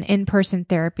affordable than in-person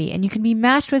therapy, and you can be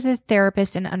matched with a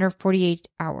therapist in under 48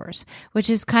 hours, which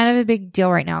is kind of a big deal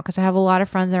right now because I have a lot of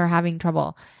friends that are having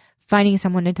trouble finding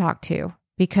someone to talk to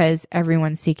because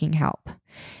everyone's seeking help.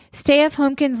 Stay F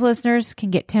Homekins listeners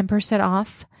can get 10%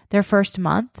 off their first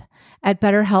month at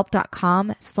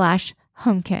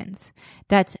betterhelp.com/homekins.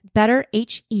 That's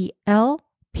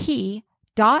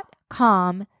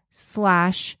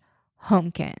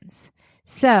betterhelp.com/homekins.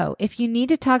 So if you need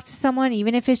to talk to someone,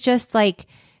 even if it's just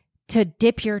to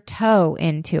dip your toe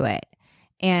into it,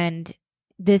 and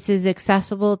this is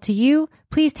accessible to you,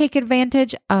 please take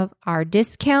advantage of our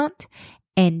discount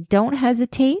and don't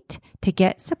hesitate to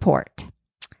get support.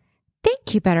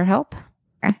 Thank you, BetterHelp.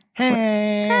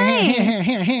 Hi.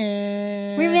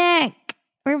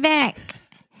 We're back.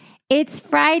 It's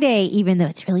Friday, even though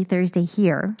it's really Thursday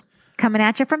here. Coming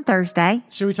at you from Thursday.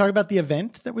 Should we talk about the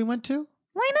event that we went to?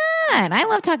 Why not? I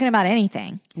love talking about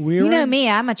anything. You know me,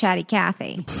 I'm a chatty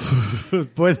Cathy.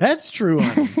 Boy, that's true.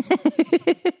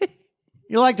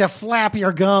 You like to flap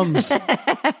your gums.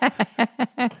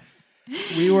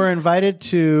 We were invited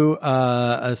to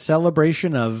a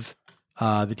celebration of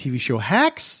the TV show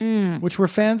Hacks, which we're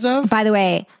fans of. By the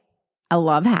way, I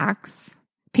love Hacks.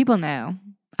 People know.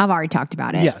 I've already talked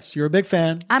about it. Yes, you're a big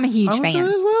fan. I'm a huge I'm a fan. fan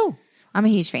as well. I'm a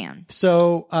huge fan.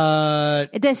 So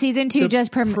The season 2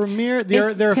 just premiere. Their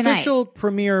official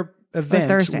premiere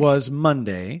event was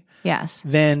Monday. Yes.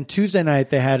 Then Tuesday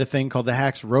night they had a thing called the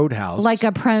Hacks Roadhouse, like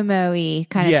a promo-y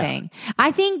kind of thing.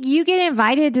 I think you get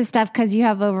invited to stuff because you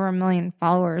have over 1 million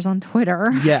followers on Twitter.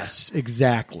 Yes,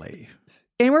 exactly.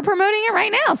 And we're promoting it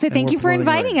right now. So thank you for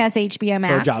inviting us, HBO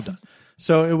Max. For a job done.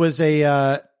 So it was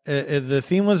the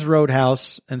theme was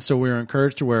Roadhouse, and so we were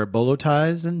encouraged to wear bolo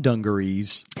ties and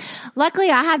dungarees. Luckily,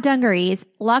 I have dungarees.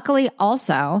 Luckily,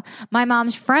 also, my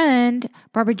mom's friend,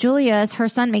 Barbara Julius, her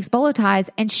son makes bolo ties,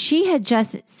 and she had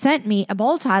just sent me a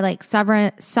bolo tie like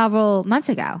several months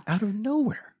ago. Out of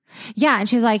nowhere. Yeah, and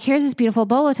she's like, here's this beautiful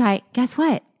bolo tie. Guess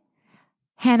what?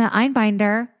 Hannah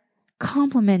Einbinder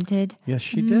complimented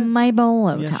she did. my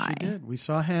bolo tie. Yes, she did. We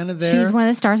saw Hannah there. She's one of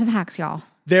the stars of Hacks, y'all.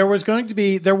 There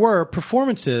were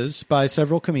performances by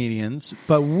several comedians,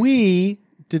 but we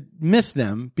did miss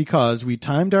them because we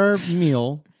timed our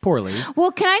meal poorly.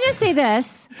 Well, can I just say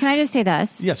this?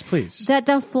 Yes, please. That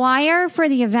the flyer for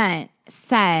the event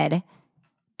said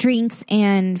drinks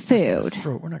and food.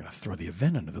 We're not going to throw the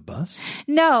event under the bus.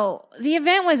 No, the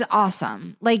event was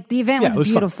awesome. Like the event was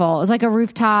beautiful. Fun. It was like a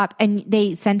rooftop, and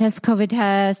they sent us COVID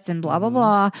tests and blah blah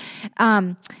blah.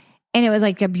 And it was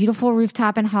like a beautiful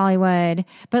rooftop in Hollywood,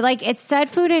 but like it said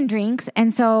food and drinks.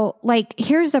 And so like,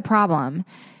 here's the problem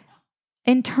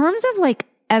in terms of like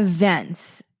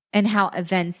events and how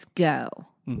events go,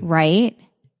 right?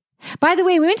 By the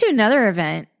way, we went to another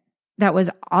event that was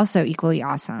also equally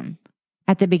awesome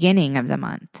at the beginning of the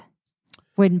month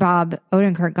when Bob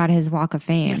Odenkirk got his Walk of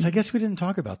Fame. Yes, I guess we didn't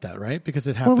talk about that, right? Because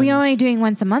it happened. Well, we're only doing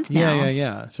once a month now.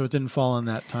 Yeah. So it didn't fall on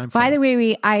that time frame. By the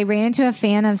way, I ran into a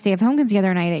fan of Stay of Homekins the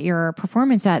other night at your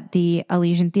performance at the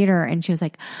Elysian Theater, and she was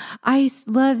like, I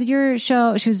loved your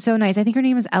show. She was so nice. I think her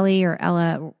name was Ellie or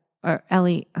Ella or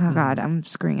Ellie. Oh God, I'm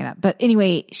screwing it up. But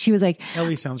anyway, she was like,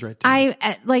 Ellie sounds right to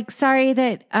me. Sorry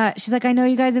that, she's like, I know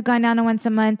you guys have gone down to once a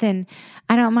month, and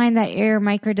I don't mind that you're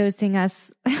microdosing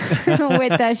us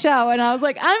with the show. And I was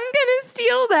like, I'm going to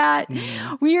steal that.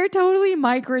 We are totally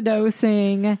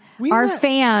microdosing our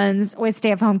fans with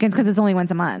Stay of Homekins because it's only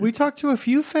once a month. We talked to a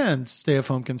few Stay of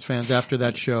Homekins fans after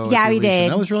that show. Yeah, we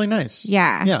did. That was really nice.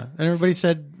 Yeah. Yeah. And everybody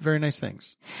said very nice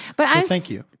things. But thank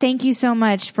you. Thank you so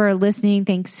much for listening.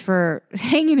 Thanks for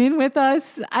hanging in with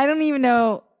us. I don't even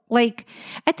know, like,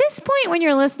 at this point when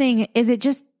you're listening, is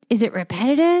it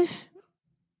repetitive?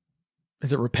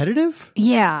 Is it repetitive?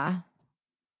 Yeah.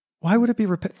 Why would it be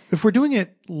repetitive? If we're doing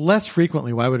it less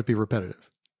frequently, why would it be repetitive?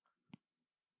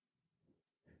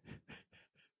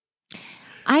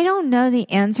 I don't know the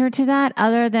answer to that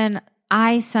other than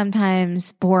I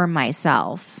sometimes bore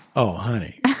myself. Oh,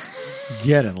 honey.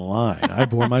 Get in line. I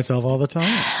bore myself all the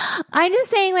time. I'm just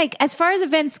saying, like, as far as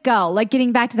events go, like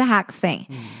getting back to the Hacks thing,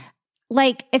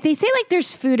 like if they say like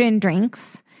there's food and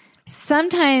drinks,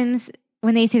 sometimes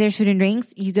when they say there's food and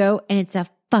drinks, you go and it's a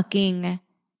fucking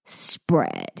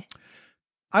spread.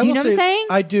 Do you know what I'm saying?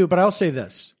 I do, but I'll say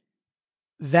this.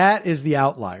 That is the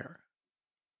outlier.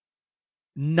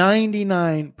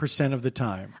 99% of the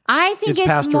time. I think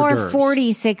it's more d'oeuvres.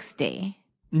 40-60.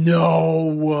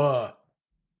 No.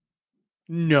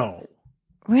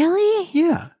 Really?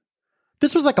 Yeah.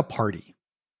 This was like a party.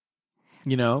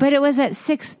 You know? But it was at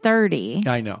 6:30.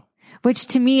 I know. Which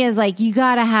to me is like, you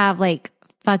got to have like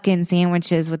fucking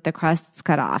sandwiches with the crusts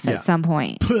cut off at some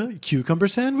point. Cucumber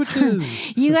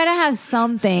sandwiches. You got to have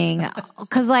something.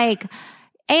 Because like,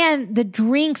 and the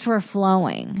drinks were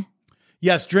flowing.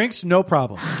 Yes, drinks, no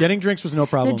problem. Getting drinks was no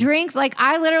problem. The drinks, like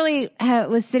I literally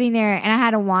was sitting there and I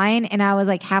had a wine and I was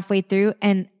like halfway through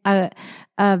and a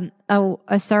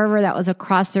server that was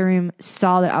across the room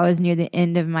saw that I was near the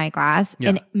end of my glass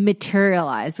and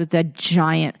materialized with a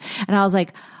giant. And I was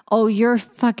like, oh, you're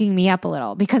fucking me up a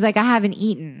little because like I haven't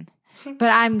eaten, but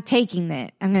I'm taking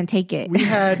it. I'm going to take it. We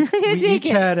each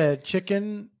had a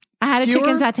chicken. I had a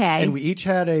chicken satay. And we each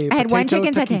had a I had one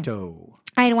chicken taquito. Satay.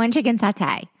 I had one chicken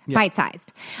satay,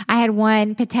 bite-sized. I had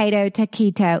one potato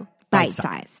taquito,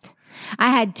 bite-sized. I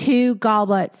had 2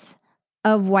 goblets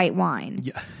of white wine.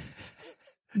 Yeah.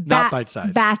 Not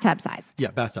bite-sized. Bathtub-sized.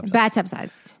 Yeah, bathtub-sized.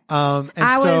 Bathtub-sized. And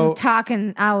I so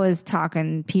was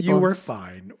talking people. you were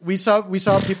fine. We saw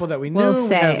people that we knew. We'll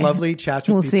we had say. lovely chats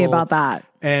with We'll people. see about that.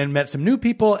 And met some new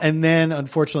people. And then,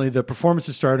 unfortunately, the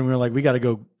performances started and we were like, we got to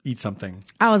go eat something.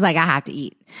 I was like, I have to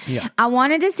eat. Yeah. I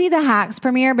wanted to see the Hacks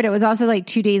premiere, but it was also like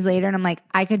 2 days later. And I'm like,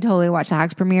 I could totally watch the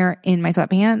Hacks premiere in my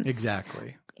sweatpants.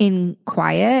 Exactly. In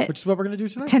quiet. Which is what we're going to do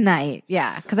tonight. Tonight.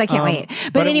 Yeah. Because I can't wait.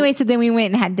 but But anyway, so then we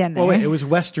went and had dinner. Well, wait, it was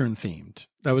Western themed.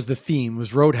 That was the theme,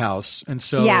 was Roadhouse. And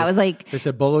so yeah, it was like, they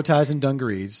said bolo ties and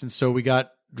dungarees. And so we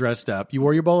got dressed up. You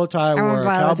wore your bolo tie, I wore a bolo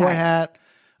cowboy tie. hat.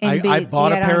 And I boots.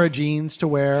 bought You a had pair on- of jeans to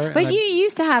wear. but and you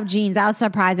used to have jeans. I was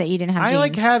surprised that you didn't have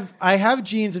jeans. I have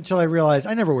jeans until I realize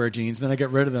I never wear jeans. And then I get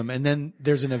rid of them. And then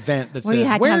there's an event that Well, you says,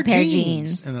 had to wear have a pair of jeans.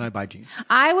 jeans. And then I buy jeans.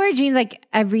 I wear jeans like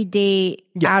every day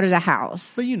Yes. out of the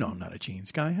house. But you know I'm not a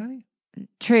jeans guy, honey.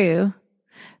 True.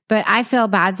 But I feel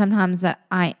bad sometimes that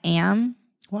I am.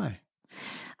 Why?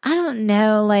 I don't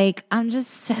know. Like, I'm just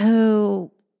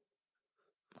so,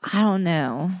 I don't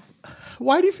know.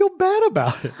 Why do you feel bad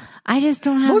about it? I just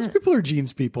don't have, Most people are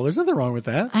jeans people. There's nothing wrong with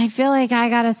that. I feel like I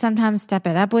got to sometimes step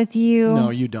it up with you.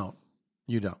 No, you don't.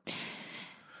 You don't.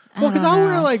 I Well, because don't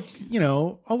I'll wear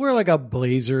know. I'll wear like a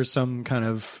blazer, some kind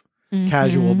of Mm-hmm.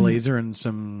 casual blazer and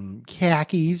some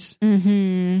khakis,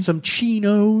 Mm-hmm. some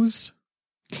chinos.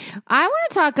 I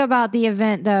want to talk about the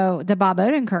event, though, the Bob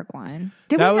Odenkirk one.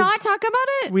 Did That we was- not talk about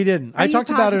it? We didn't. Are I you talked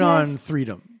about it positive? on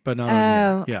Freedom, but not Oh,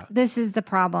 on here. Yeah. This is the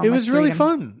problem. It with was really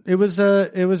freedom. fun. It was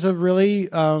a really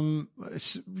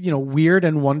weird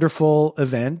and wonderful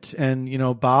event.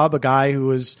 And Bob, a guy who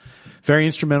was very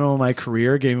instrumental in my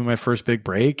career, gave me my first big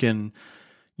break, and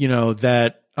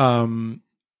that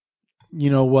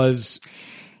was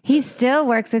He still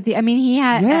works with you. I mean, he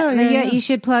had. Yeah. You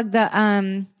should plug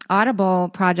the Audible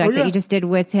project that you just did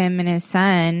with him and his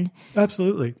son.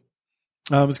 absolutely.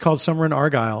 It's called Summer in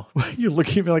Argyle. You're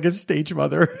looking at me like a stage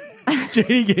mother.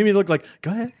 JD gave me a look like,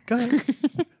 go ahead.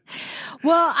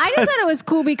 Well, I just thought it was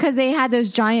cool because they had those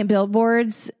giant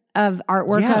billboards of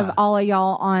artwork Yeah. of all of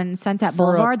y'all on Sunset For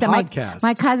a Boulevard. That podcast.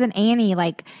 my cousin Annie,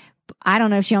 like, I don't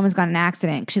know if she almost got in an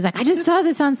accident. She's like, I just saw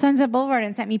this on Sunset Boulevard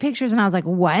and sent me pictures. And I was like,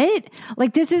 what?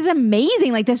 Like, this is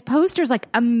amazing. Like, this poster's like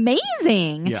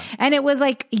amazing. Yeah. And it was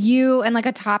like you and like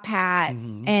a top hat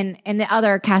and the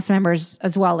other cast members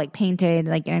as well, like painted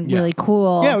like in a really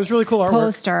cool. Yeah, it was really cool artwork.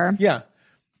 poster. Yeah.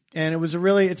 And it's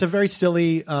a very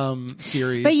silly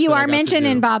series. But you that I are got to mentioned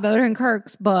do. in Bob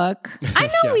Odenkirk's book. I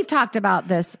know Yeah. we've talked about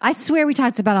this. I swear we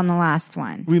talked about it on the last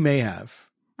one. We may have.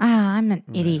 I'm an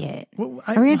idiot. Well,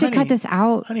 Are we going to have to cut this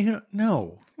out? Honey,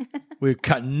 no. We've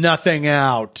cut nothing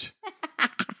out.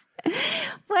 But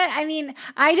I mean,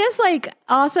 I just like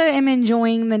also am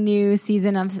enjoying the new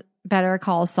season of Better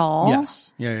Call Saul.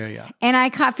 Yes. Yeah. And I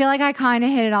feel like I kind of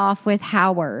hit it off with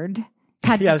Howard.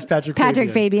 Yes,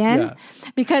 Patrick Fabian. Yeah.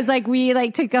 Because like we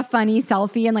like took a funny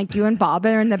selfie and like you and Bob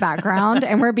are in the background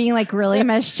and we're being like really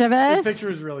mischievous. The picture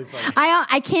is really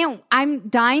funny. I'm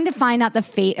dying to find out the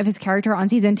fate of his character on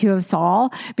season 2 of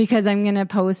Saul because I'm going to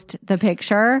post the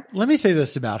picture. Let me say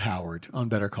this about Howard on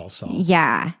Better Call Saul.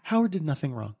 Yeah. Howard did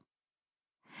nothing wrong.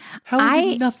 Howard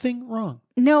did nothing wrong.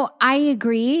 No, I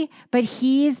agree, but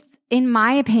he's, in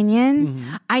my opinion,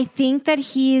 Mm-hmm. I think that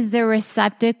he's the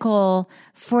receptacle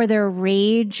for the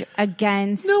rage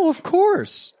against. No, of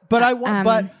course. But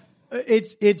but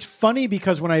it's funny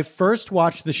because when I first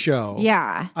watched the show,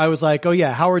 Yeah. I was like, oh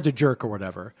yeah, Howard's a jerk or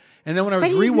whatever. And then when I was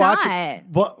But he's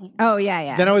rewatching, Oh,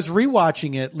 yeah. then I was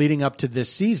rewatching it leading up to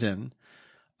this season,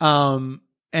 and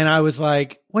I was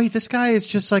like, wait, this guy is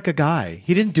just like a guy.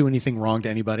 He didn't do anything wrong to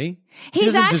anybody. He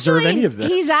doesn't deserve any of this.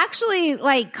 He's actually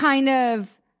like kind of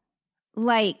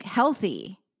like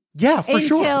healthy. Yeah, for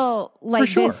sure. Until like For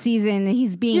sure. this season,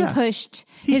 he's being pushed.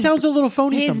 He sounds a little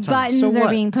phony His sometimes. buttons So are what?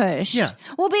 being pushed. Yeah.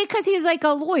 Well, because he's like a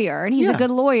lawyer and he's Yeah. a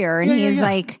good lawyer and Yeah, yeah, he's yeah.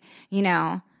 like, you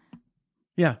know.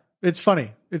 Yeah, it's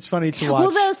funny. It's funny to watch.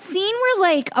 Well, the scene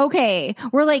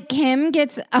where like Kim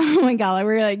gets, oh my God, like,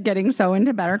 we're like getting so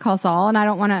into Better Call Saul. And I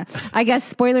don't want to, I guess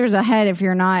spoilers ahead if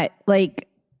you're not like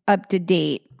up to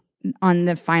date on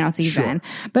the final season.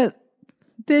 Sure. But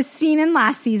this scene in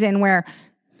last season where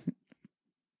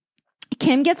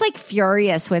Kim gets like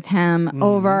furious with him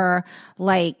over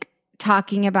like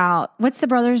talking about, what's the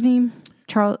brother's name?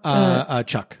 Charles,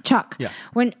 Chuck. Chuck. Yeah.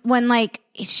 When like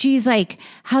she's like,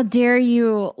 how dare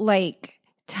you like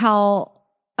tell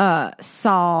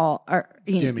Saul or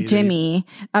Jimmy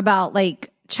about like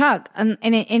Chuck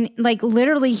and like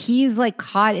literally he's like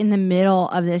caught in the middle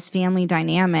of this family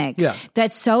dynamic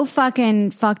that's so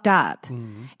fucking fucked up,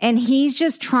 and he's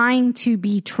just trying to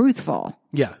be truthful.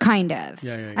 Yeah. Kind of.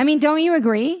 Yeah. I mean, don't you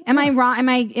agree? Am I wrong?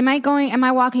 Am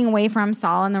I walking away from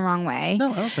Saul in the wrong way?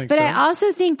 No, I don't think but so. I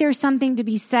also think there's something to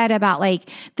be said about like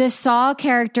the Saul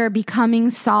character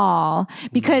becoming Saul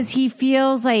because he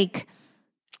feels like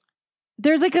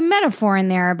there's like a metaphor in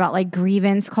there about like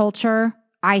grievance culture,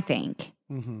 I think,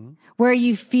 where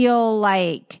you feel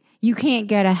like you can't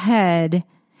get ahead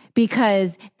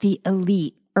because the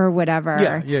elite or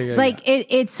whatever. Yeah. Like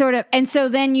it's sort of, and so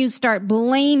then you start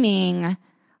blaming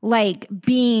like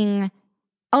being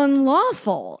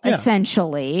unlawful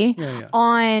essentially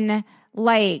on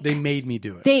like they made me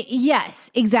do it. Yes,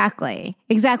 exactly.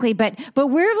 But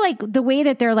we're like the way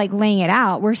that they're like laying it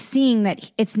out, we're seeing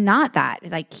that it's not that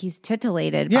like he's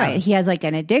titillated by it. He has like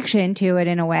an addiction to it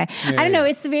in a way. I don't know.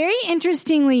 It's very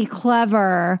interestingly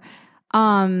clever.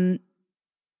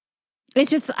 It's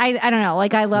just I don't know.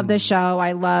 Like I love the show.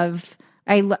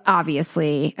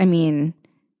 Obviously. I mean,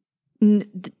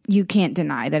 you can't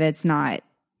deny that it's not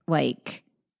like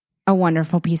a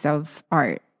wonderful piece of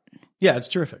art. Yeah, it's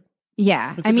terrific.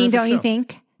 Yeah. It's I mean, don't show. you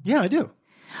think? Yeah, I do.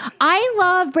 I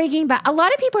love Breaking Bad. A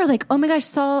lot of people are like, "Oh my gosh,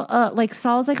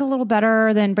 Saul's like a little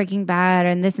better than Breaking Bad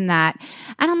and this and that."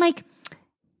 And I'm like,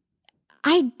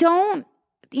 I don't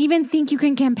even think you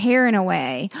can compare in a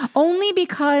way. Only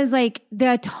because like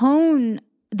the tones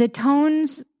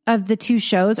of the two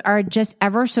shows are just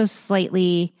ever so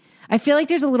slightly. I feel like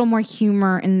there's a little more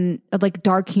humor and like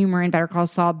dark humor in Better Call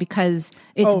Saul because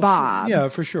it's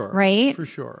Bob. For sure. Right? For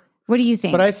sure. What do you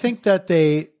think? But I think that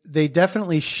they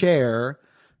definitely share,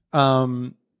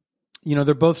 they're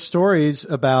both stories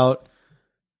about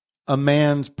a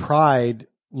man's pride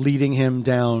leading him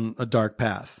down a dark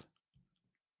path.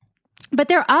 But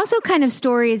they're also kind of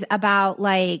stories about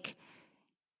like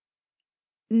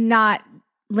not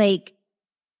like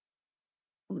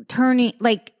turning,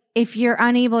 like if you're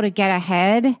unable to get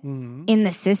ahead in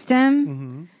the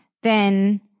system,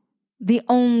 then the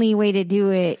only way to do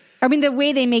it, I mean, the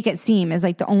way they make it seem is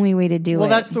like the only way to do it. Well,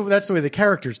 that's the way the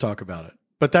characters talk about it,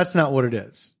 but that's not what it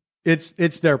is.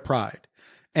 It's their pride.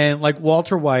 And like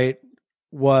Walter White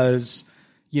was,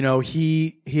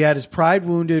 he had his pride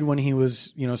wounded when he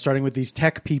was, starting with these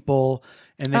tech people,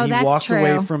 and then he walked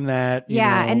away from that.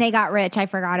 And they got rich. I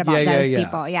forgot about those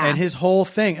people. Yeah. And his whole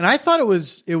thing, and I thought it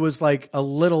was like a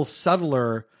little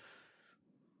subtler,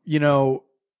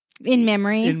 in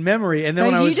memory. And then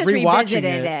when I was rewatching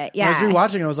it,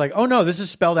 I was like, oh no, this is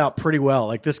spelled out pretty well.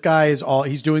 Like this guy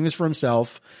he's doing this for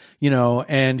himself,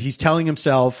 and he's telling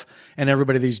himself and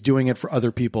everybody that he's doing it for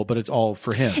other people, but it's all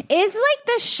for him. Is like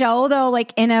the show though,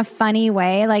 like in a funny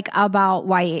way, like about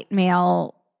white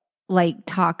male, like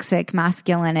toxic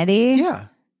masculinity? Yeah,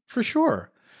 for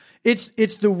sure.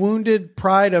 It's the wounded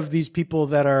pride of these people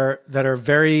that are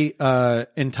very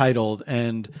entitled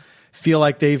and feel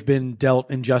like they've been dealt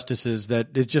injustices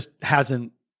that it just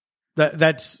hasn't.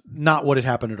 That's not what has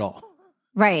happened at all.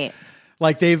 Right.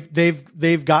 Like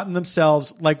they've gotten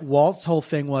themselves, like Walt's whole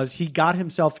thing was he got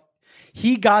himself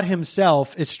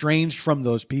estranged from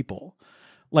those people.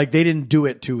 Like they didn't do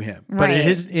it to him, but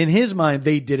in his mind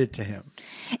they did it to him.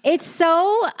 It's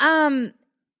so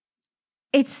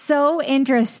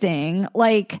interesting.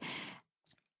 Like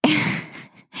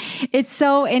it's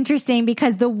so interesting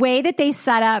because the way that they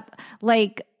set up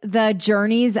like the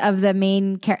journeys of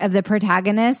the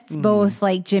protagonists, both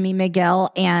like Jimmy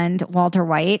McGill and Walter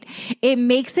White, it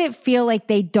makes it feel like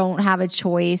they don't have a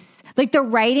choice. Like the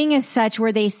writing is such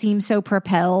where they seem so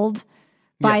propelled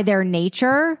by their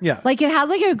nature. Yeah. Like it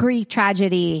has like a Greek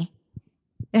tragedy.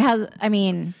 It has, I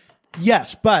mean.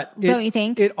 Yes, but don't you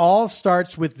think? It all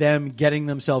starts with them getting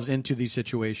themselves into these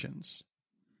situations.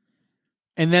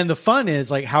 And then the fun is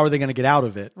like, how are they going to get out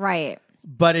of it? Right.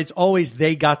 But it's always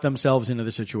they got themselves into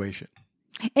the situation.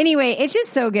 Anyway, it's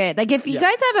just so good. Like if you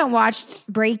guys haven't watched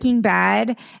Breaking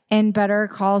Bad and Better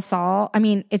Call Saul, I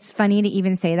mean, it's funny to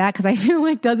even say that because I feel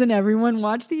like doesn't everyone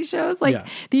watch these shows? Like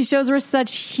these shows were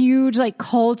such huge like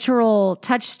cultural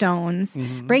touchstones.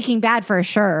 Breaking Bad for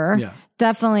sure. Yeah.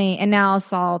 Definitely. And now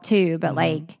Saul too. But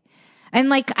like, and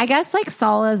like, I guess like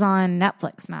Saul is on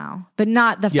Netflix now, but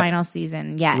not the final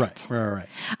season yet. Right.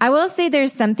 I will say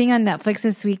there's something on Netflix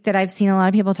this week that I've seen a lot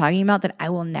of people talking about that I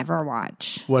will never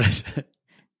watch. What is it?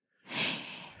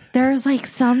 There's like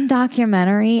some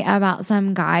documentary about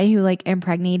some guy who like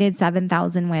impregnated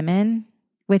 7,000 women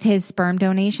with his sperm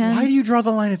donations. Why do you draw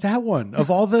the line at that one?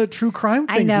 Of all the true crime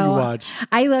things that you watch.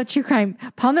 I love true crime.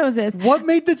 Paul knows this. What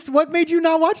made you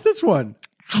not watch this one?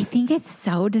 I think it's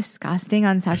so disgusting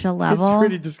on such a level. It's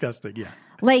pretty disgusting, yeah.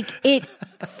 Like, it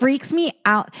freaks me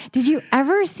out. Did you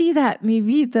ever see that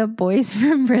movie, The Boys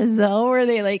from Brazil, where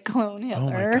they like clone Hitler?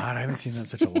 Oh my God, I haven't seen that in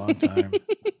such a long time.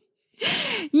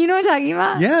 You know what I'm talking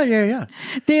about? Yeah.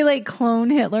 They like clone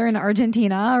Hitler in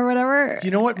Argentina or whatever. Do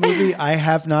you know what movie I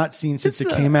have not seen since it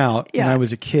came out when I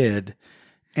was a kid?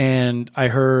 And I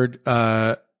heard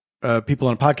people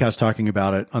on a podcast talking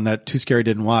about it on that Too Scary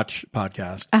Didn't Watch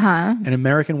podcast. An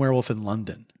American Werewolf in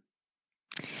London.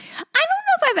 I don't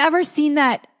know if I've ever seen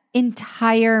that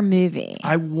entire movie.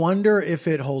 I wonder if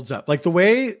it holds up. Like the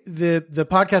way the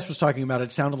podcast was talking about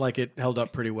it sounded like it held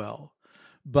up pretty well.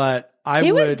 But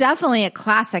it was definitely a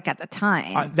classic at the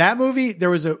time. That movie, there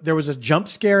was a jump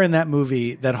scare in that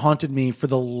movie that haunted me for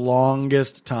the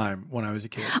longest time when I was a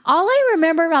kid. All I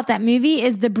remember about that movie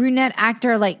is the brunette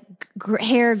actor, like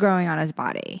hair growing on his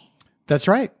body. That's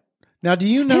right. Now, do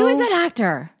you know who is that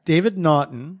actor? David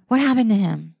Naughton. What happened to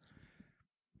him?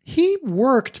 He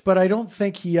worked, but I don't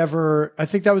think he ever. I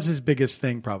think that was his biggest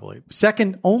thing, probably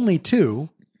second only to.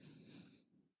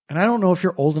 And I don't know if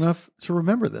you're old enough to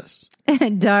remember this.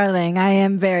 Darling, I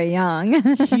am very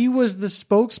young. He was the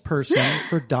spokesperson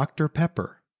for Dr.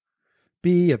 Pepper.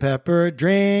 Be a pepper,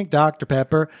 drink Dr.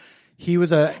 Pepper. He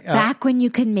was back when you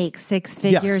could make six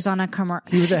figures on a commercial.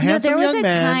 He was a handsome young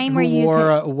man who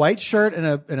wore a white shirt and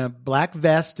a black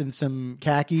vest and some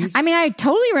khakis. I mean, I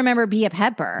totally remember Be a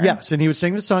Pepper. Yes, and he would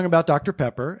sing the song about Dr.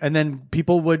 Pepper, and then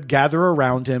people would gather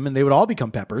around him, and they would all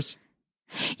become peppers.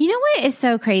 You know what is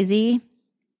so crazy?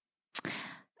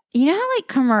 You know how like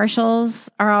commercials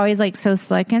are always like so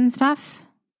slick and stuff?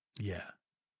 Yeah.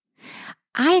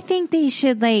 I think they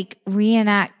should like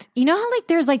reenact. You know how like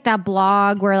there's like that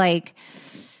blog where like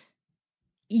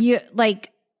you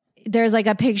like there's like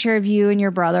a picture of you and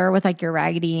your brother with like your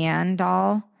Raggedy Ann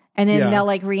doll, and then they'll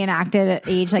like reenact it at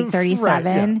age like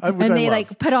 37, right, and they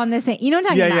like put on this thing. You know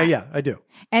what I'm talking about? Yeah, I do.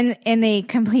 And they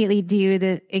completely do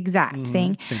the exact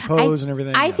thing, same pose and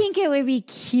everything. I think it would be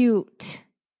cute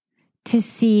to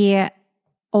see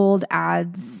old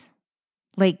ads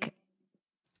like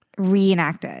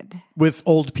reenacted with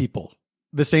old people,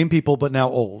 the same people but now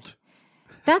old.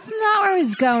 That's not where I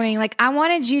was going. Like I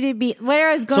wanted you to be where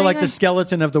I was going. So like the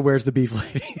skeleton of the Where's the Beef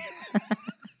Lady.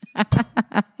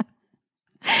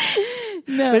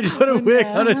 No, they just put a wig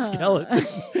on a skeleton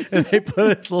and they put a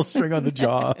little string on the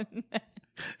jaw.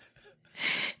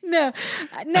 No,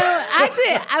 actually,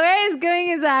 where I was going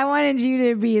is that I wanted you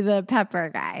to be the pepper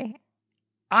guy.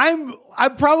 I'm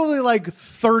probably like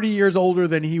 30 years older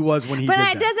than he was when he did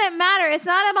that. But it doesn't matter. It's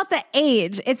not about the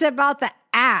age. It's about the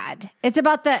ad. It's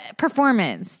about the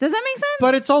performance. Does that make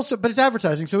sense? But it's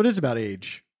advertising, so it is about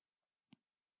age.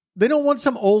 They don't want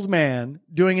some old man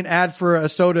doing an ad for a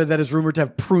soda that is rumored to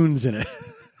have prunes in it.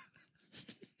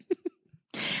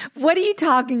 What are you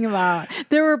talking about?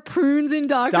 There were prunes in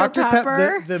Dr.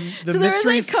 Pepper. The so there was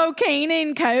like cocaine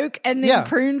in Coke and then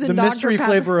prunes in Dr. Pepper. The mystery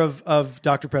flavor of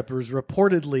Dr. Pepper is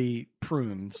reportedly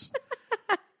prunes.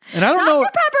 And I don't know.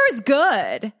 Dr. Pepper is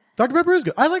good. Dr. Pepper is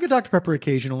good. I like a Dr. Pepper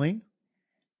occasionally.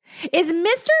 Is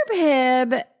Mr.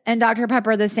 Pibb and Dr.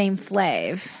 Pepper the same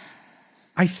flav?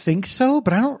 I think so,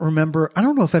 but I don't remember. I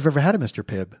don't know if I've ever had a Mr.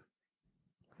 Pibb.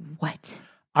 What?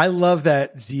 I love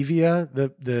that Zevia,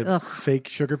 the fake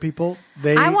sugar people.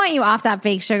 I want you off that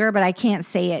fake sugar, but I can't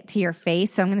say it to your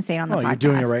face, so I'm going to say it on the podcast. You're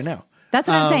doing it right now. That's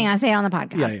what I'm saying. I say it on the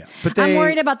podcast. Yeah. But I'm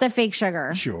worried about the fake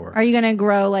sugar. Sure. Are you going to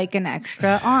grow like an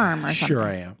extra arm or something? Sure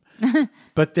I am.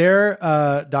 But their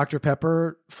Dr.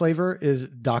 Pepper flavor is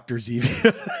Dr.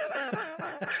 Zevia.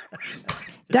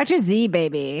 Dr. Z,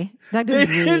 baby. Dr. They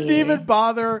Z. didn't even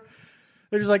bother.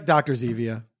 They're just like Dr.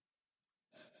 Zevia.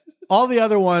 All the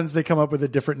other ones they come up with a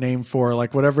different name for,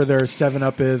 like whatever their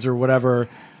 7-Up is or whatever.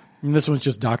 And this one's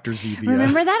just Dr. Zevia.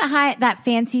 Remember that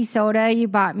fancy soda you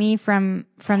bought me from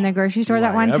the grocery store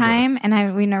that one time,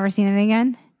 and we've never seen it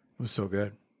again? It was so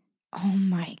good. Oh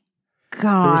my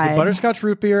God. There was the butterscotch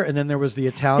root beer, and then there was the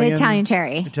Italian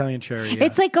cherry. Italian cherry. Yeah.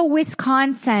 It's like a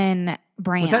Wisconsin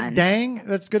brand. Was that Dang?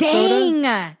 That's good Dang.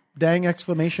 soda? Dang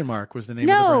exclamation mark was the name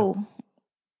of the brand. No.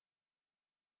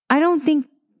 I don't think.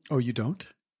 Oh, you don't?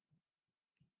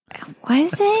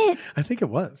 Was it? I think it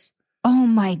was. Oh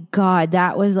my God.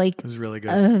 That was like. It was really good.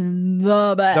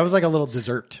 The best. That was like a little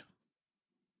dessert.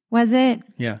 Was it?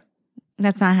 Yeah.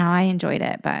 That's not how I enjoyed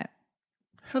it, but.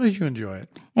 How did you enjoy it?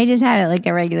 I just had it like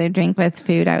a regular drink with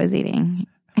food I was eating.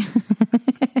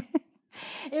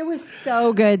 It was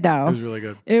so good though. It was really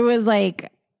good. It was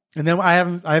like. And then I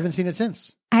haven't seen it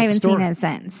since. I haven't seen it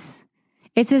since.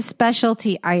 It's a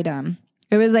specialty item.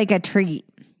 It was like a treat.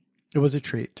 It was a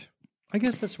treat. I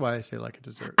guess that's why I say like a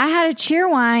dessert. I had a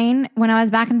Cheerwine when I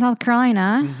was back in South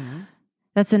Carolina. Mm-hmm.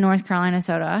 That's a North Carolina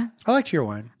soda. I like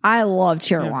Cheerwine. I love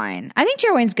Cheerwine. Yeah. I think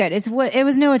Cheerwine's good. It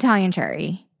was no Italian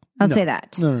cherry. I'll say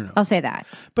that. No. I'll say that.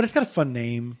 But it's got a fun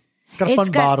name. It's got a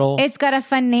fun bottle. It's got a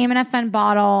fun name and a fun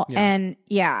bottle. Yeah. And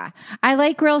I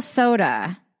like real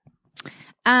soda.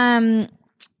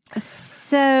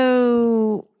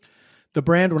 So The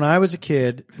brand, when I was a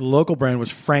kid, the local brand was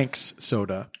Frank's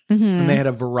Soda. And they had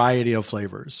a variety of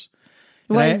flavors.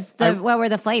 what were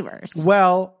the flavors?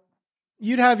 Well,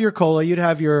 you'd have your cola, you'd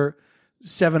have your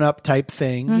 7-Up type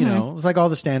thing, you know. It was like all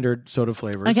the standard soda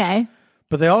flavors. Okay.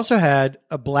 But they also had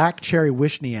a black cherry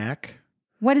Wishniak.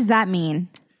 What does that mean?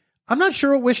 I'm not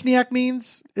sure what Wishniak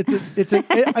means.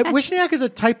 Wishniak is a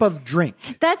type of drink.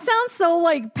 That sounds so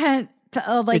like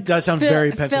It does sound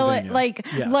very Pennsylvania. It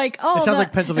sounds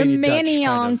like Pennsylvania Dutch, Manioc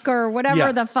kind of. or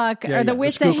whatever the fuck, or the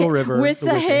Schuylkill River, the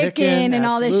Wissahickon and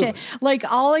all this shit. absolutely.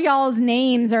 Like all of y'all's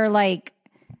names are like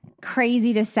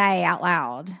crazy to say out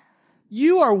loud.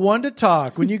 You are one to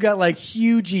talk when you got like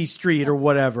Hugie Street or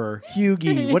whatever.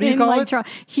 Hugie. What do you call it?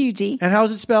 Hugie. And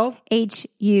how's it spelled?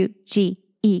 Huger.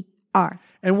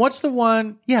 And what's the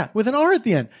one? Yeah, with an R at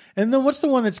the end. And then what's the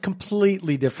one that's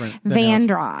completely different?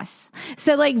 Vandross.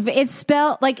 So like it's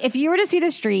spelled like if you were to see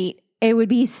the street, it would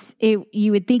be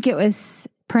you would think it was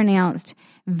pronounced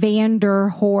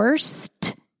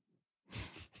Vanderhorst.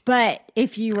 But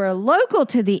if you were local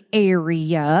to the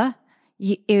area,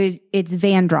 it's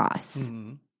Vandross.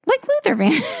 Mm-hmm. Like Luther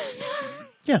Van.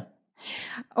 Yeah.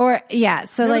 Or so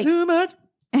Never like too much.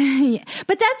 yeah.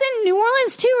 But that's in New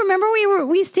Orleans too. Remember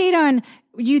we stayed on,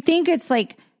 you think it's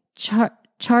like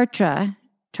Chartres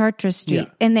Street,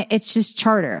 and it's just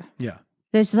Charter. Yeah.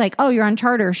 There's like, oh, you're on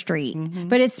Charter Street,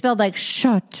 but it's spelled like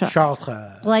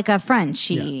Chartres. like a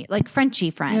Frenchy, like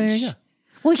Frenchy French. Yeah.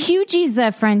 Well, Hugie's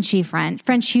the Frenchy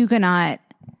French Huguenot.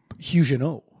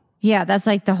 Huguenot. Yeah, that's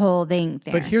like the whole thing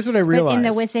there. But here's what I realized. In the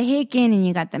Wissahickon, and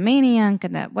you got the Manioc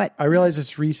and the what? I realized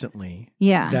this recently.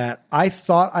 Yeah. That I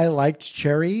thought I liked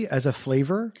cherry as a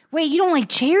flavor. Wait, you don't like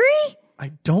cherry?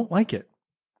 I don't like it.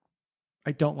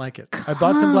 I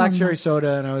bought some black cherry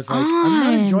soda and I was like, I'm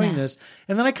not enjoying this.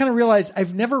 And then I kind of realized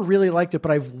I've never really liked it,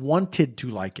 but I've wanted to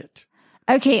like it.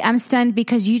 Okay, I'm stunned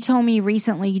because you told me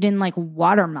recently you didn't like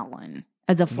watermelon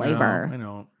as a flavor. No, I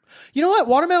know. You know what?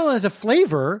 Watermelon as a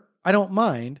flavor, I don't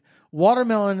mind.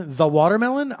 The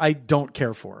watermelon, I don't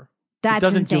care for. That's it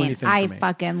doesn't insane. do anything for me. I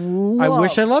fucking love I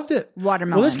wish I loved it.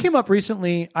 watermelon. Well, this came up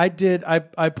recently. I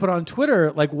put on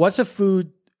Twitter, like, what's a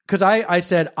food? Because I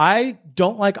said, I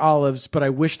don't like olives, but I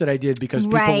wish that I did because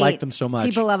people like them so much.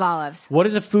 People love olives. What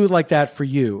is a food like that for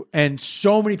you? And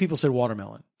so many people said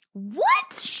watermelon.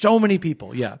 What? So many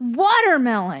people, yeah.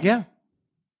 Watermelon? Yeah.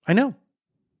 I know.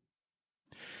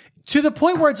 To the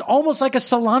point where it's almost like a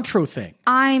cilantro thing.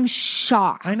 I'm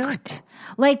shocked. I know.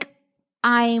 Like,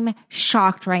 I'm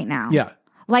shocked right now. Yeah.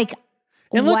 Like,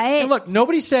 And what? look,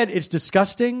 nobody said it's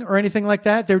disgusting or anything like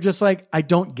that. They're just like, I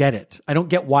don't get it. I don't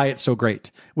get why it's so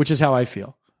great, which is how I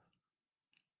feel.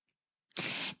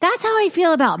 That's how I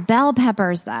feel about bell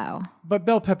peppers, though. But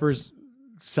bell peppers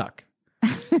suck.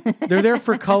 They're there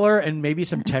for color and maybe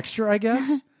some texture, I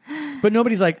guess. But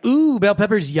nobody's like, ooh, bell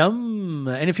peppers, yum.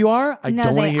 And if you are, I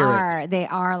don't want to hear it. They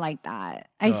are like that.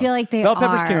 I feel like they bell are. Bell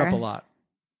peppers came up a lot.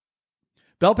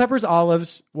 Bell peppers,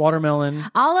 olives, watermelon.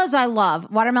 Olives I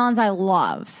love. Watermelons I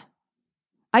love.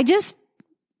 I just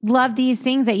love these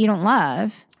things that you don't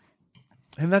love.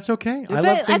 And that's okay. I But,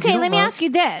 love things okay, you let don't me love. ask you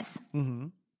this. Mm-hmm.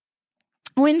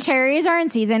 When cherries are in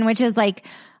season, which is like,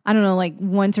 I don't know, like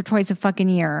once or twice a fucking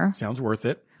year. Sounds worth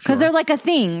it. Because Sure. they're like a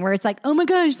thing where it's like, oh my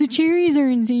gosh, the cherries are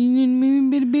in season.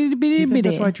 Do you think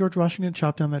that's why George Washington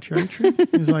chopped down that cherry tree?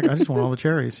 He was like, I just want all the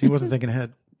cherries. He wasn't thinking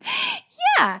ahead.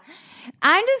 Yeah.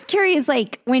 I'm just curious,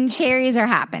 like when cherries are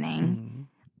happening,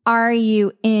 are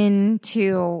you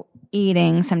into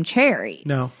eating some cherries?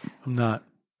 No, I'm not.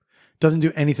 Doesn't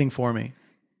do anything for me.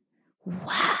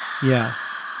 Wow. Yeah.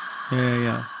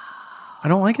 I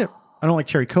don't like it. I don't like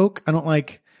cherry Coke. I don't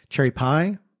like cherry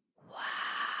pie. Wow.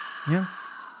 Yeah.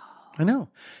 I know.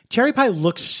 Cherry pie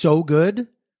looks so good.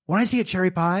 When I see a cherry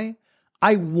pie,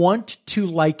 I want to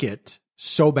like it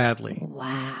so badly.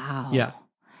 Wow. Yeah.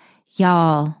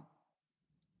 Y'all.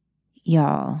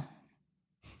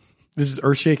 This is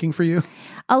earth shaking for you?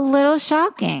 A little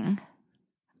shocking.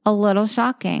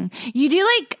 You do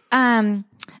like, I'm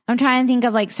trying to think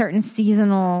of like certain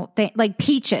seasonal things, like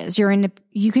peaches.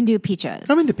 You can do peaches.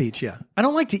 I'm into peach, yeah. I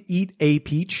don't like to eat a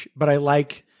peach, but I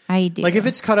like, I do. like if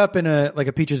it's cut up in a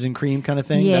peaches and cream kind of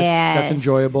thing, yes. that's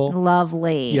enjoyable.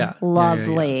 Lovely. Yeah.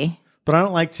 Lovely. Yeah. But I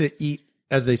don't like to eat,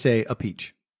 as they say, a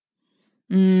peach.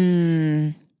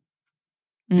 Mm.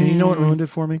 And you know what ruined it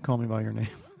for me? Call me by your name.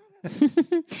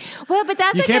 Well, but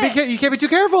that's you can't be too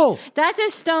careful. That's a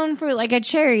stone fruit, like a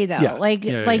cherry, though. Yeah.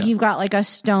 Yeah. You've got like a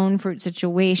stone fruit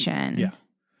situation. Yeah.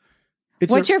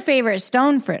 What's your favorite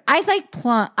stone fruit? I like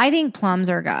plum. I think plums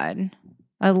are good.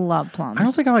 I love plums. I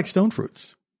don't think I like stone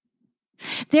fruits.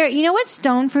 You know what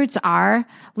stone fruits are?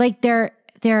 Like they're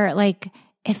like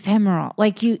ephemeral.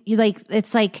 Like you like,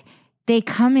 it's like they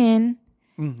come in,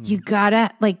 you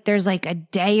gotta like, there's like a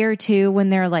day or two when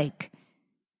they're like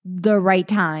the right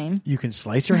time. You can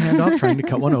slice your hand off trying to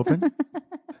cut one open.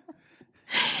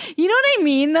 You know what I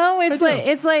mean though? It's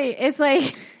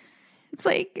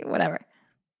like whatever.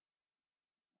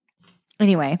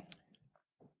 Anyway.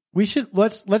 We should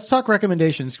let's talk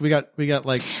recommendations. We got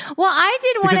like. Well, I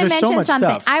did want to mention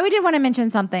something. Stuff. I did want to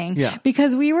mention something. Yeah.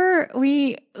 Because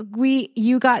you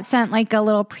got sent like a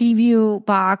little preview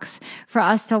box for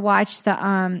us to watch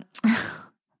the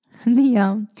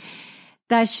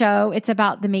that show. It's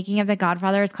about the making of The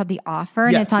Godfather. It's called The Offer,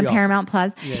 and it's on Paramount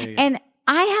Plus. Yeah. And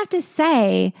I have to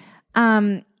say,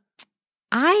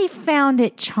 I found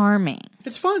it charming.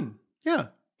 It's fun. Yeah.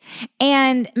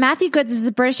 And Matthew Goods is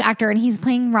a British actor, and he's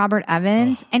playing Robert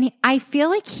Evans. And I feel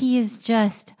like he is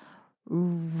just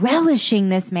relishing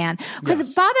this man.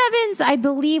 Because Bob Evans, I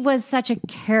believe, was such a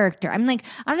character. I'm like,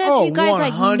 I don't know if you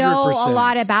guys like know a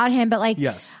lot about him, but like,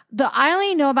 I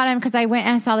only know about him because I went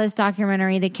and I saw this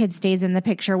documentary, The Kid Stays in the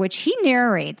Picture, which he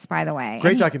narrates, by the way.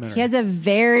 Great documentary. He has a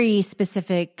very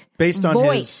specific based on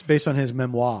voice. Based on his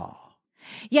memoir.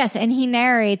 Yes, and he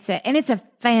narrates it, and it's a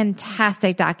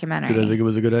fantastic documentary. Did I think it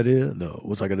was a good idea? No.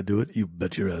 Was I going to do it? You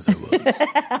bet your ass I was.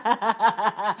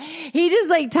 He just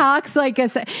like talks like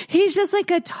he's just like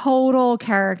a total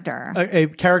character. A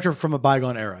character from a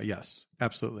bygone era. Yes,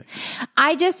 absolutely.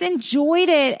 I just enjoyed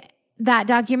that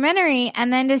documentary,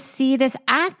 and then to see this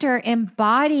actor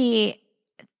embody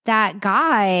that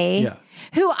guy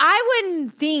who I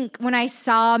wouldn't think when I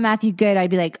saw Matthew Good,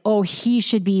 I'd be like, oh, he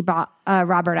should be Robert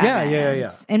Evans.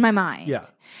 Yeah. In my mind. Yeah.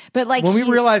 But like when we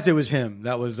realized it was him,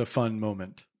 that was a fun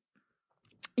moment.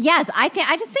 Yes. I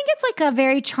just think it's like a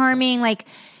very charming, like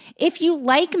if you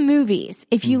like movies,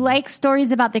 if you like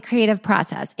stories about the creative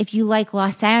process, if you like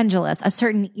Los Angeles, a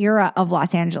certain era of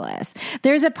Los Angeles,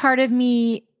 there's a part of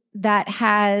me that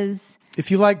has...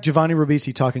 If you like Giovanni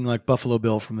Ribisi talking like Buffalo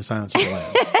Bill from The Silence of the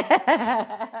Lambs.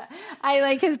 I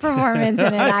like his performance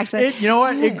in it, actually. You know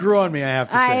what? It grew on me, I have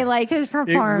to say. I like his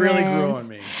performance. It really grew on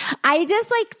me. I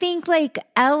just like think like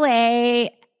LA,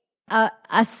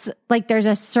 like there's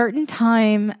a certain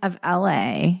time of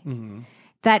LA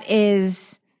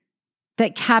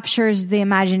that captures the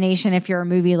imagination if you're a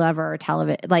movie lover or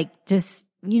television. Like just,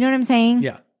 you know what I'm saying?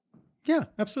 Yeah. Yeah,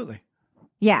 absolutely.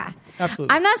 Yeah.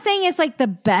 Absolutely. I'm not saying it's like the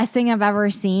best thing I've ever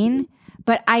seen,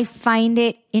 but I find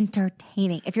it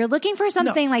entertaining. If you're looking for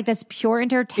something like that's pure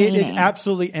entertaining. It is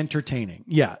absolutely entertaining.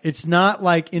 Yeah. It's not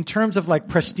like in terms of like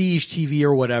prestige TV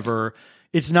or whatever,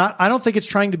 it's not, I don't think it's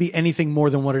trying to be anything more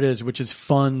than what it is, which is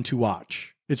fun to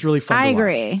watch. It's really fun to watch. I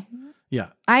agree. Yeah.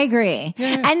 I agree.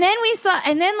 Yeah. And then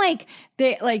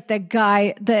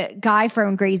the guy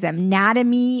from Grey's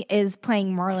Anatomy is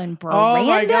playing Marlon Brando. Oh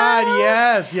my God.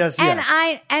 Yes.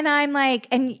 And I'm like,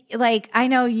 I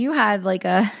know you had like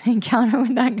a encounter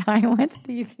with that guy once at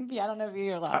the UCB. I don't know if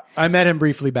you're allowed. I met him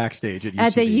briefly backstage at UCB.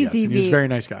 At the UCB. Yes, and he was a very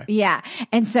nice guy. Yeah.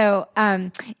 And so,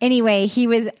 anyway,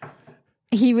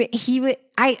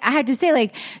 I had to say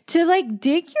like, to like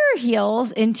dig your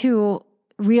heels into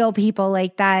real people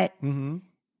like that,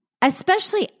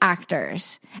 especially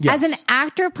actors. Yes. As an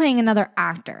actor playing another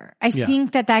actor, I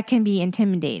think that can be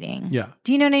intimidating. Yeah.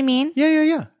 Do you know what I mean?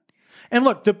 Yeah. And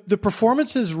look, the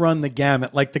performances run the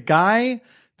gamut. Like the guy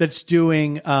that's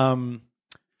doing Al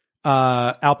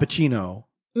Pacino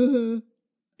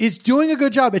is doing a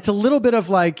good job. It's a little bit of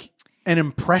like an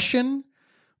impression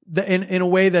in a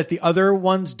way that the other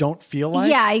ones don't feel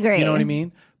like. Yeah, I agree. You know what I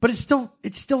mean? But it's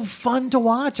still fun to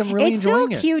watch. I'm really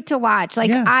enjoying it. It's so cute to watch. Like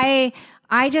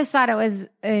I just thought it was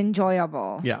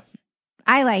enjoyable. Yeah.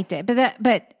 I liked it. But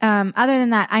other than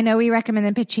that, I know we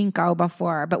recommended Pachinko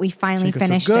before, but we finally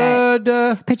finished it.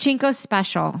 Pachinko's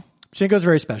special. Pachinko's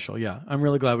very special. Yeah. I'm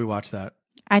really glad we watched that.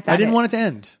 I didn't want it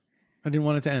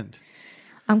to end.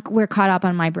 We're caught up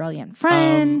on My Brilliant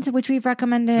Friend, which we've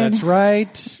recommended. That's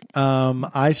right.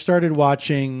 I started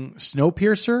watching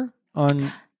Snowpiercer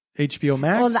on HBO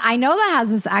Max. Well, I know that has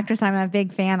this actress I'm a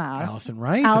big fan of. Allison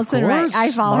Wright. Allison of course. Wright.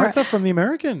 I follow Martha her. from The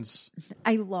Americans.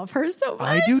 I love her so much.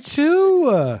 I do too.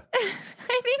 I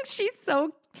think she's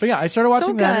so. But yeah, I started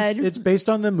watching that. Good. It's based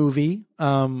on the movie,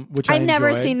 which I've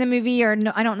never seen the movie, or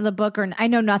I don't know the book, or I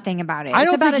know nothing about it. I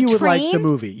don't think you would like the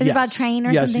movie. It's about a train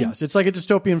or something? Yes. It's like a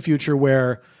dystopian future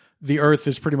where the earth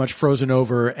is pretty much frozen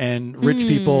over and rich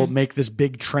people make this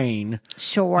big train.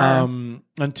 Sure.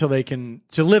 Until they can,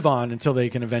 to live on, until they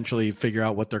can eventually figure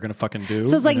out what they're going to fucking do.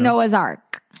 So it's like Noah's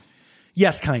Ark.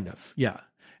 Yes, kind of. Yeah.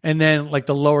 And then like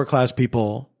the lower class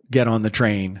people get on the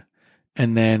train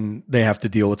and then they have to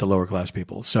deal with the lower class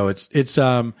people. So it's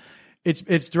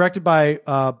directed by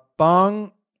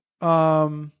Bong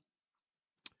who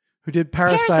did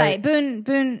Parasite.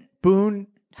 Boon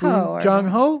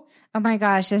Jong-ho? Oh my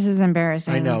gosh, this is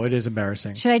embarrassing. I know, it is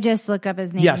embarrassing. Should I just look up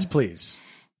his name? Yes, please.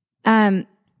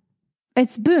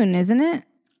 It's Boone, isn't it?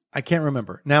 I can't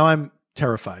remember. Now I'm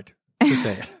terrified to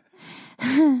say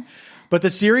it. But the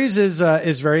series is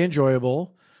very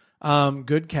enjoyable.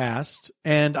 Good cast.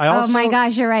 And I also... Oh my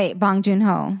gosh, you're right. Bong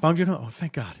Joon-ho. Bong Joon-ho. Oh,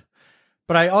 thank God.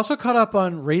 But I also caught up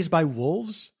on Raised by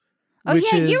Wolves. Oh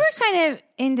yeah, you were kind of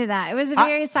into that. It was a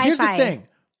very sci-fi. Here's the thing.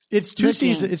 It's two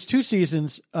seasons. It's 2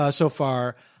 seasons so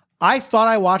far. I thought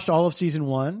I watched all of season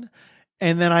 1.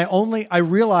 And then I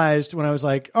realized when I was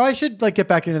like, oh, I should like get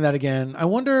back into that again. I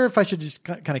wonder if I should just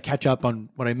kind of catch up on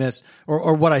what I missed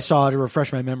or what I saw to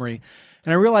refresh my memory.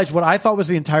 And I realized what I thought was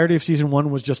the entirety of season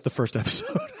 1 was just the first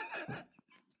episode.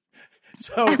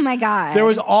 So oh my God. There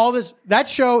was all this. That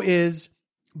show is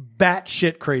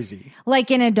batshit crazy.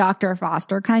 Like in a Dr.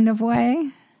 Foster kind of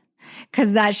way.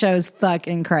 Because that show's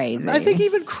fucking crazy. I think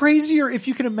even crazier, if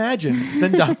you can imagine,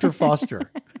 than Dr.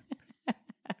 Foster.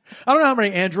 I don't know how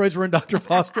many androids were in Dr.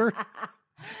 Foster.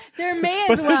 There may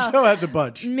but as well. The show has a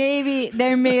bunch. Maybe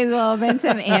there may as well have been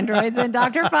some androids in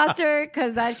Dr. Foster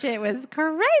because that shit was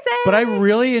crazy. But I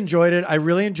really enjoyed it. I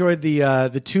really enjoyed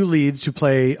the 2 leads who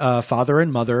play father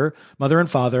and mother and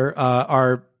father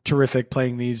are terrific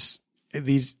playing these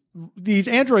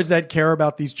androids that care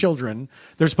about these children.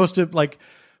 They're supposed to like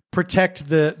protect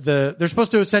they're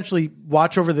supposed to essentially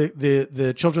watch over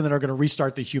the children that are going to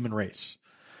restart the human race.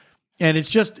 And it's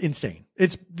just insane.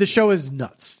 The show is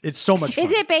nuts. It's so much fun.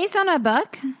 Is it based on a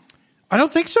book? I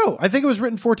don't think so. I think it was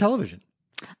written for television.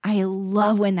 I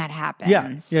love when that happens.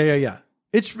 Yeah.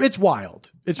 It's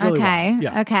wild. It's really wild.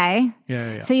 Yeah. Okay.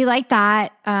 Yeah. So you like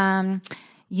that.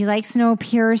 You like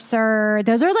Snowpiercer.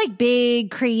 Those are like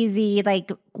big, crazy,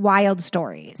 like wild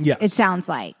stories. Yes. It sounds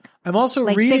like. I'm also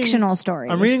like reading fictional stories.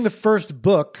 I'm reading the first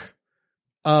book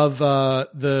of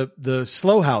the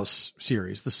Slow House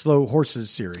series, the Slow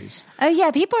Horses series. Oh yeah,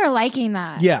 people are liking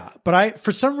that. Yeah, but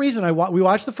for some reason we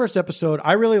watched the first episode.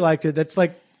 I really liked it. That's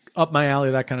like up my alley,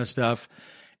 that kind of stuff.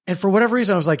 And for whatever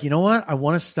reason, I was like, you know what? I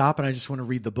want to stop and I just want to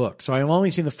read the book. So I'm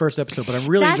only seeing the first episode, but I'm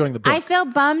really enjoying the book. I feel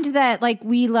bummed that like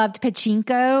we loved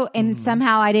Pachinko and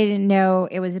somehow I didn't know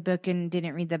it was a book and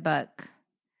didn't read the book.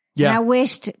 Yeah, and I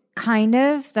wished kind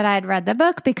of that I had read the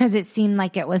book because it seemed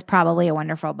like it was probably a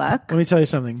wonderful book. Let me tell you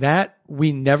something. That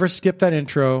we never skipped that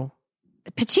intro.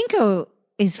 Pachinko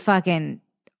is fucking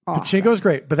awesome. Pachinko's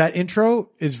great, but that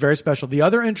intro is very special. The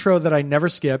other intro that I never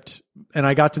skipped, and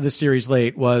I got to this series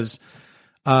late, was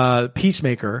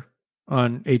Peacemaker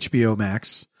on HBO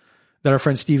Max that our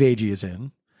friend Steve Agee is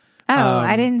in. Oh,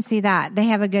 I didn't see that. They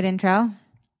have a good intro.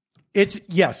 They have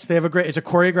it's a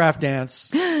choreographed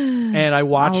dance, and I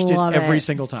watched it every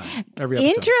single time, every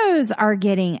episode. Intros are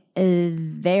getting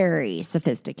very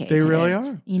sophisticated. They really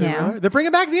are. They're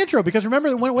bringing back the intro because remember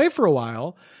it went away for a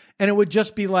while, and it would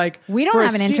just be like we don't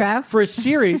have an intro for a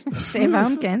series. Save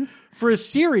Homekins. For a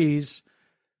series,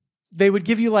 they would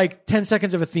give you like 10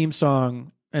 seconds of a theme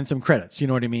song and some credits, you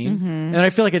know what I mean? Mm-hmm. And I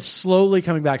feel like it's slowly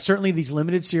coming back. Certainly these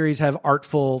limited series have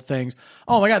artful things.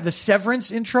 Oh my God, the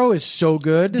Severance intro is so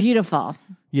good. It's beautiful.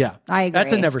 Yeah. I agree.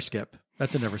 That's a never skip.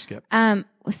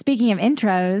 Speaking of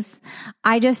intros,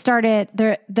 I just started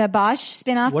the Bosch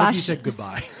spinoff. What if you said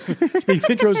goodbye? Speaking of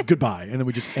intros, goodbye. And then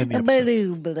we just end the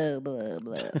episode. Blah, blah,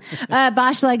 blah.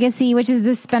 Bosch Legacy, which is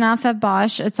the spinoff of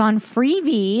Bosch. It's on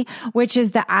Freevee, which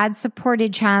is the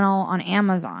ad-supported channel on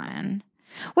Amazon.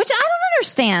 Which I don't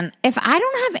understand. If I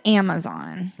don't have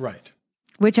Amazon, right,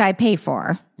 which I pay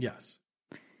for, yes,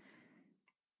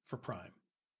 for Prime,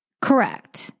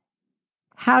 correct.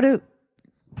 How do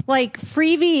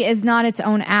Freevee is not its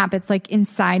own app? It's like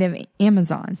inside of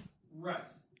Amazon, right?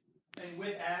 And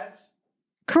with ads,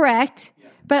 correct. Yeah.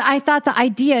 But I thought the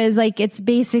idea is like it's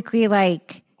basically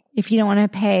like if you don't want to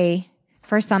pay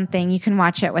for something, you can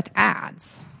watch it with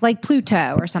ads. Like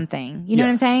Pluto or something. You know what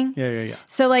I'm saying? Yeah.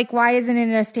 So like why isn't it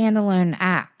a standalone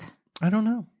app? I don't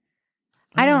know.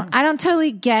 I don't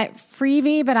totally get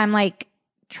Freevee, but I'm like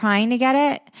trying to get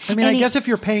it. I mean, I guess if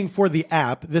you're paying for the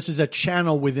app, this is a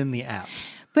channel within the app.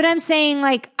 But I'm saying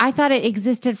like I thought it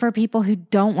existed for people who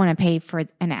don't want to pay for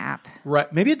an app.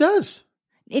 Right. Maybe it does.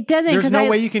 It doesn't. There's no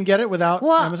way you can get it without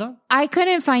Amazon? I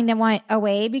couldn't find a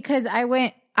way because I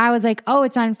I was like, oh,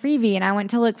 it's on Freevee. And I went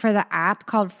to look for the app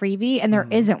called Freevee and there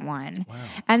isn't one. Wow.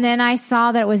 And then I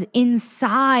saw that it was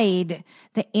inside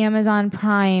the Amazon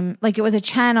Prime. Like it was a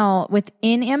channel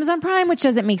within Amazon Prime, which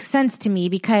doesn't make sense to me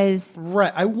because.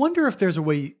 Right. I wonder if there is a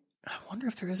way you can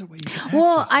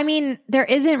Well, access it. I mean, there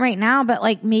isn't right now, but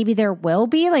like maybe there will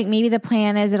be. Like maybe the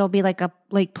plan is it'll be like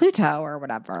Pluto or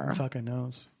whatever. Who fucking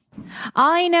knows? All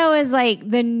I know is like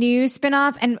the new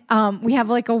spinoff, and we have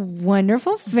like a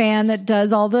wonderful fan that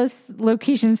does all this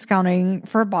location scouting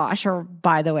for Bosch. Or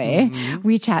by the way,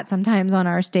 we chat sometimes on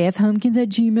our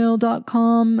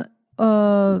stayofhomekins@gmail.com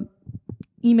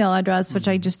email address, which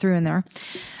I just threw in there.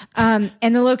 And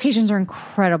the locations are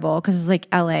incredible because it's like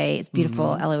LA. It's beautiful,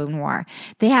 LA noir.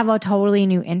 They have a totally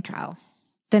new intro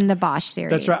than the Bosch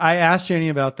series. That's right. I asked Janie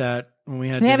about that when we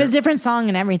had They have dinner. a different song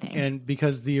and everything. And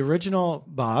because the original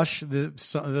Bosch, the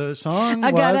song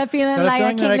I got was, a feeling got a like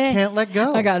feeling that I can't let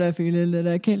go. I got a feeling that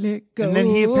I can't let go. And then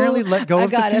he apparently let go of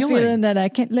the I got a feeling. feeling that I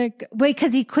can't let go. Wait,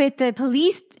 because he quit the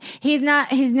police. He's no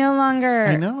longer.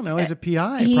 I know. No, he's a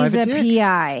PI. He's private a dick.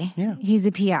 PI. Yeah. He's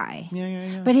a PI.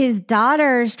 Yeah. But his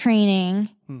daughter's training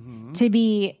to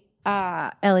be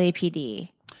LAPD.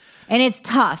 And it's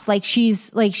tough. Like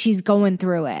she's going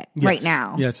through it right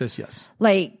now. Yes.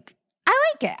 Like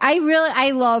I like it. I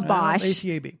love Bosch.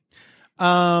 ACAB.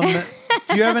 Do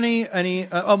you have any?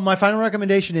 My final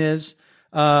recommendation is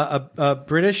a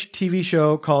British TV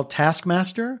show called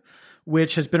Taskmaster,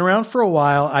 which has been around for a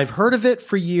while. I've heard of it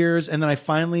for years, and then I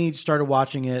finally started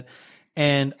watching it,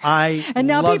 and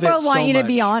now love people it want so you to much.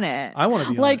 be on it. I want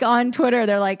to be on like it. on Twitter,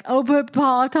 they're like, "Oh, put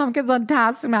Paul Tompkins on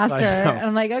Taskmaster," I know. and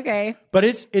I'm like, "Okay." But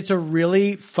it's a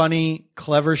really funny,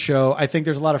 clever show. I think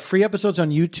there's a lot of free episodes on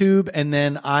YouTube, and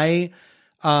then I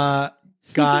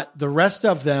got the rest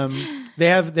of them. They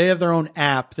have their own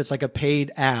app that's like a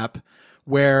paid app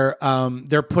where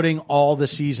they're putting all the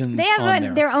seasons They have on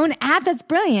there. their own app. That's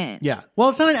brilliant. Yeah. Well,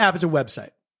 it's not an app; it's a website.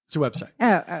 It's a website.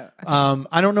 Oh.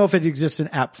 I don't know if it exists in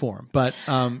app form, but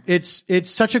it's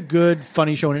such a good,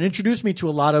 funny show, and it introduced me to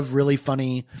a lot of really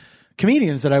funny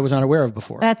comedians that I was unaware of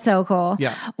before. That's so cool.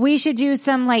 Yeah. We should do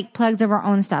some like plugs of our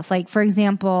own stuff. Like, for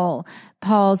example,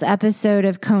 Paul's episode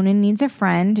of Conan Needs a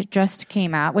Friend just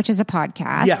came out, which is a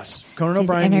podcast. Yes. Conan He's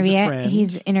O'Brien Needs a Friend.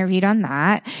 He's interviewed on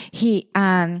that.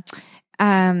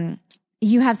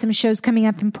 You have some shows coming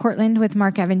up in Portland with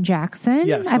Mark Evan Jackson,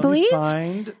 Yes, I believe. Let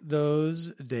me find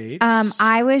those dates.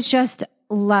 I was just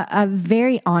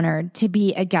very honored to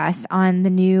be a guest on the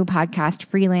new podcast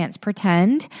Freelance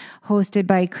Pretend, hosted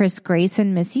by Chris Grace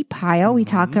and Missy Pyle. We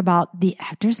talk about the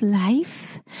actor's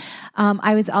life.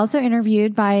 I was also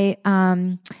interviewed by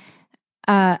an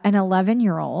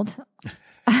 11-year-old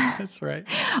That's right.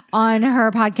 on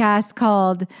her podcast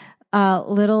called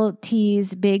Little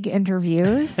T's Big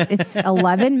Interviews. It's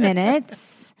 11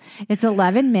 minutes. It's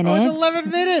 11 minutes. Oh, it's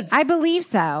 11 minutes. I believe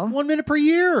so. 1 minute per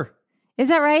year. Is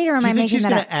that right? Or am Do you I think making she's that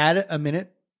going up? to add a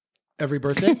minute every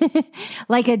birthday?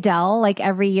 Like Adele, like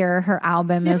every year her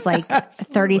album is like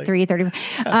 33, 34.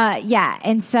 Yeah.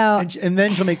 And so and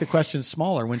then she'll make the questions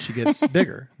smaller when she gets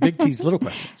bigger. Big T's little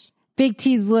questions. Big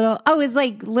T's little, it's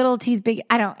like Little T's big.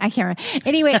 I can't remember.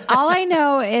 Anyway, all I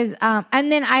know is,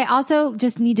 and then I also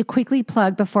just need to quickly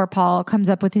plug before Paul comes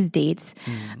up with his dates.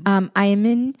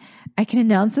 I can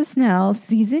announce this now,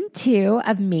 season 2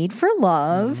 of Made for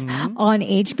Love on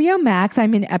HBO Max.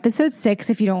 I'm in episode 6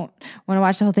 if you don't want to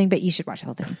watch the whole thing, but you should watch the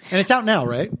whole thing. And it's out now,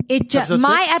 right? Episode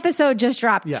 6? Episode just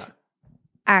dropped. Yeah.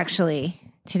 Actually,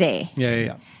 today.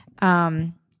 Yeah.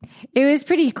 It was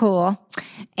pretty cool.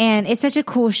 And it's such a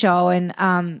cool show. And,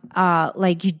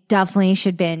 like you definitely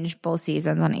should binge both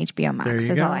seasons on HBO Max.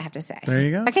 That's all I have to say. There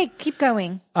you go. Okay. Keep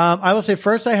going. I will say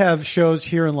first I have shows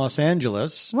here in Los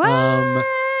Angeles. What?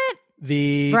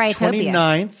 The Varietopia.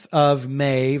 29th of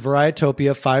May,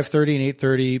 Varietopia, 5:30 and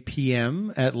 8:30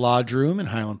 p.m. at Lodge Room in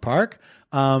Highland Park.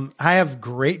 I have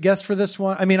great guests for this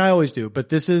one. I mean, I always do, but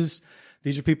these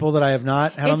are people that I have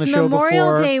not had on the show before. It's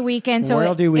Memorial Day weekend.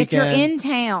 Memorial Day weekend. If you're in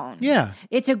town, yeah,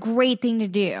 it's a great thing to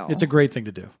do. it's a great thing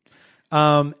to do.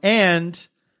 And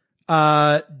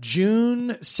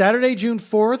Saturday, June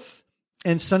 4th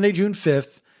and Sunday, June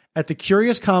 5th at the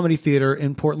Curious Comedy Theater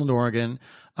in Portland, Oregon.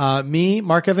 Me,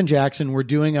 Mark Evan Jackson, we're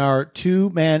doing our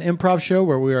 2-man improv show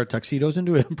where we are tuxedos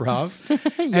into improv.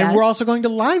 And we're also going to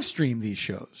live stream these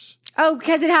shows. Oh,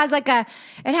 because it has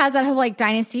that whole like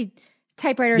Dynasty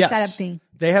typewriter setup thing.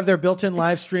 They have their built-in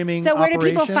live streaming So where do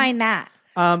operation. people find that?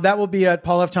 That will be at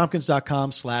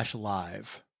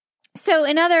paulftompkins.com/live. So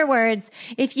in other words,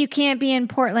 if you can't be in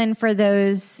Portland for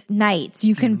those nights,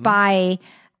 you can buy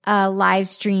a live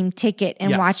stream ticket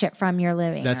and watch it from your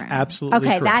living room. That's absolutely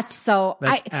okay. correct. That's absolutely.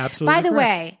 That's absolutely By the correct.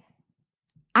 way,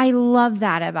 I love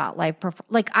that about live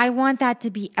like I want that to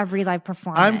be every live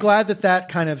performance. I'm glad that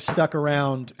kind of stuck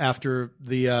around after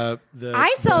the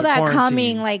I saw that quarantine.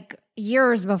 coming like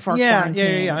years before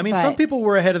quarantine. Yeah. I mean, some people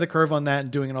were ahead of the curve on that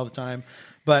and doing it all the time.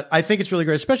 But I think it's really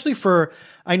great, especially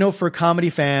I know for comedy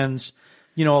fans,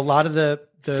 you know, a lot of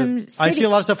I see a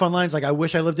lot of stuff online. It's like, I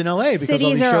wish I lived in LA because all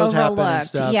these shows happen and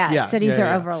stuff. Yeah, cities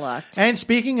are overlooked. And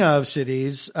speaking of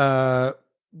cities,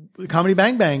 Comedy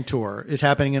Bang Bang tour is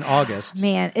happening in August.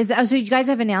 Man, so you guys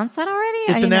have announced that already?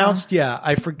 It's announced, yeah.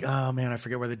 I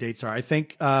forget where the dates are. I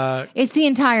think it's the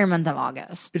entire month of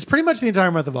August. It's pretty much the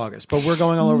entire month of August, but we're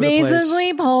going all over the place.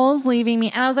 Basically, Paul's leaving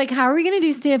me, and I was like, "How are we going to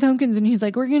do Stay of Homekins?" And he's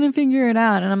like, "We're going to figure it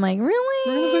out." And I'm like, "Really?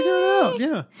 We're going to figure it out,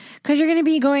 yeah." Because you're going to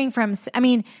be going from. I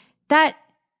mean, that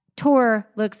tour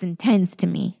looks intense to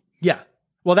me. Yeah.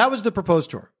 Well, that was the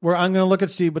proposed tour. Where I'm going to look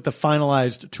and see what the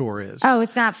finalized tour is. Oh,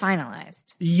 it's not finalized.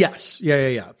 Yes.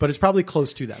 Yeah. But it's probably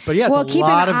close to that. But yeah, it's a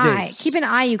lot of dates. Keep an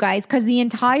eye, you guys, because the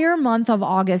entire month of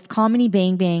August, Comedy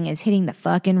Bang Bang is hitting the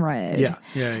fucking road. Yeah.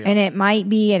 And it might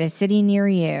be at a city near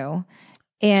you.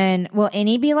 And will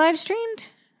any be live streamed?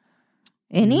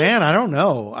 Any? Man, I don't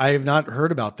know. I have not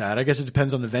heard about that. I guess it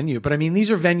depends on the venue. But I mean, these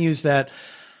are venues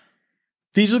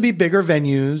these will be bigger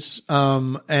venues.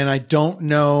 And I don't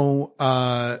know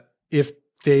if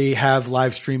they have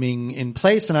live streaming in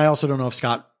place. And I also don't know if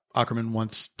Scott Ackerman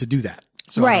wants to do that.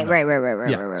 So right.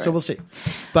 So we'll see.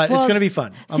 But it's going to be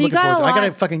fun. I'm looking forward to it. I got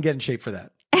to fucking get in shape for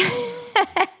that. I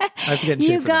have to get in shape for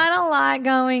that. You've got a lot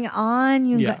going on.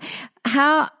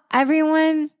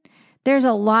 There's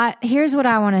a lot. Here's what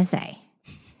I want to say.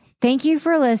 Thank you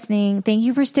for listening. Thank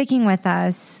you for sticking with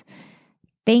us.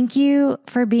 Thank you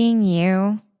for being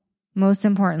you, most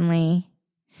importantly.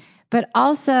 But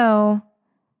also,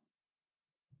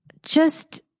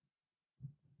 just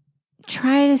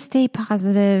try to stay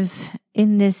positive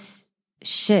in this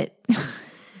shit.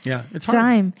 Yeah, it's hard.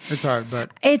 Time. It's hard,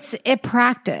 but it's a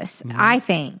practice, I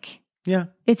think. Yeah.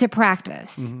 It's a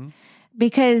practice.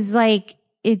 Because like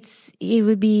it's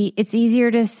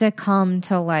easier to succumb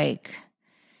to like,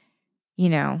 you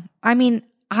know, I mean,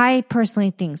 I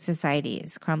personally think society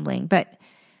is crumbling, but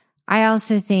I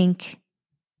also think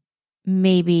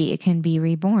maybe it can be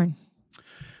reborn.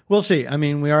 We'll see. I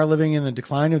mean, we are living in the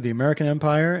decline of the American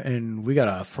empire, and we got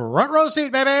a front row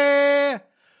seat, baby.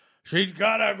 She's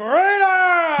got a great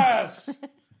ass.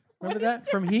 Remember that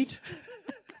from Heat?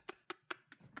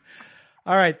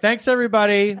 All right. Thanks,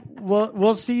 everybody.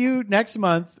 We'll see you next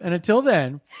month. And until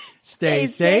then, stay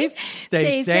safe,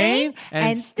 stay sane,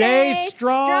 and stay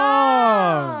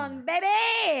strong.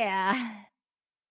 Baby.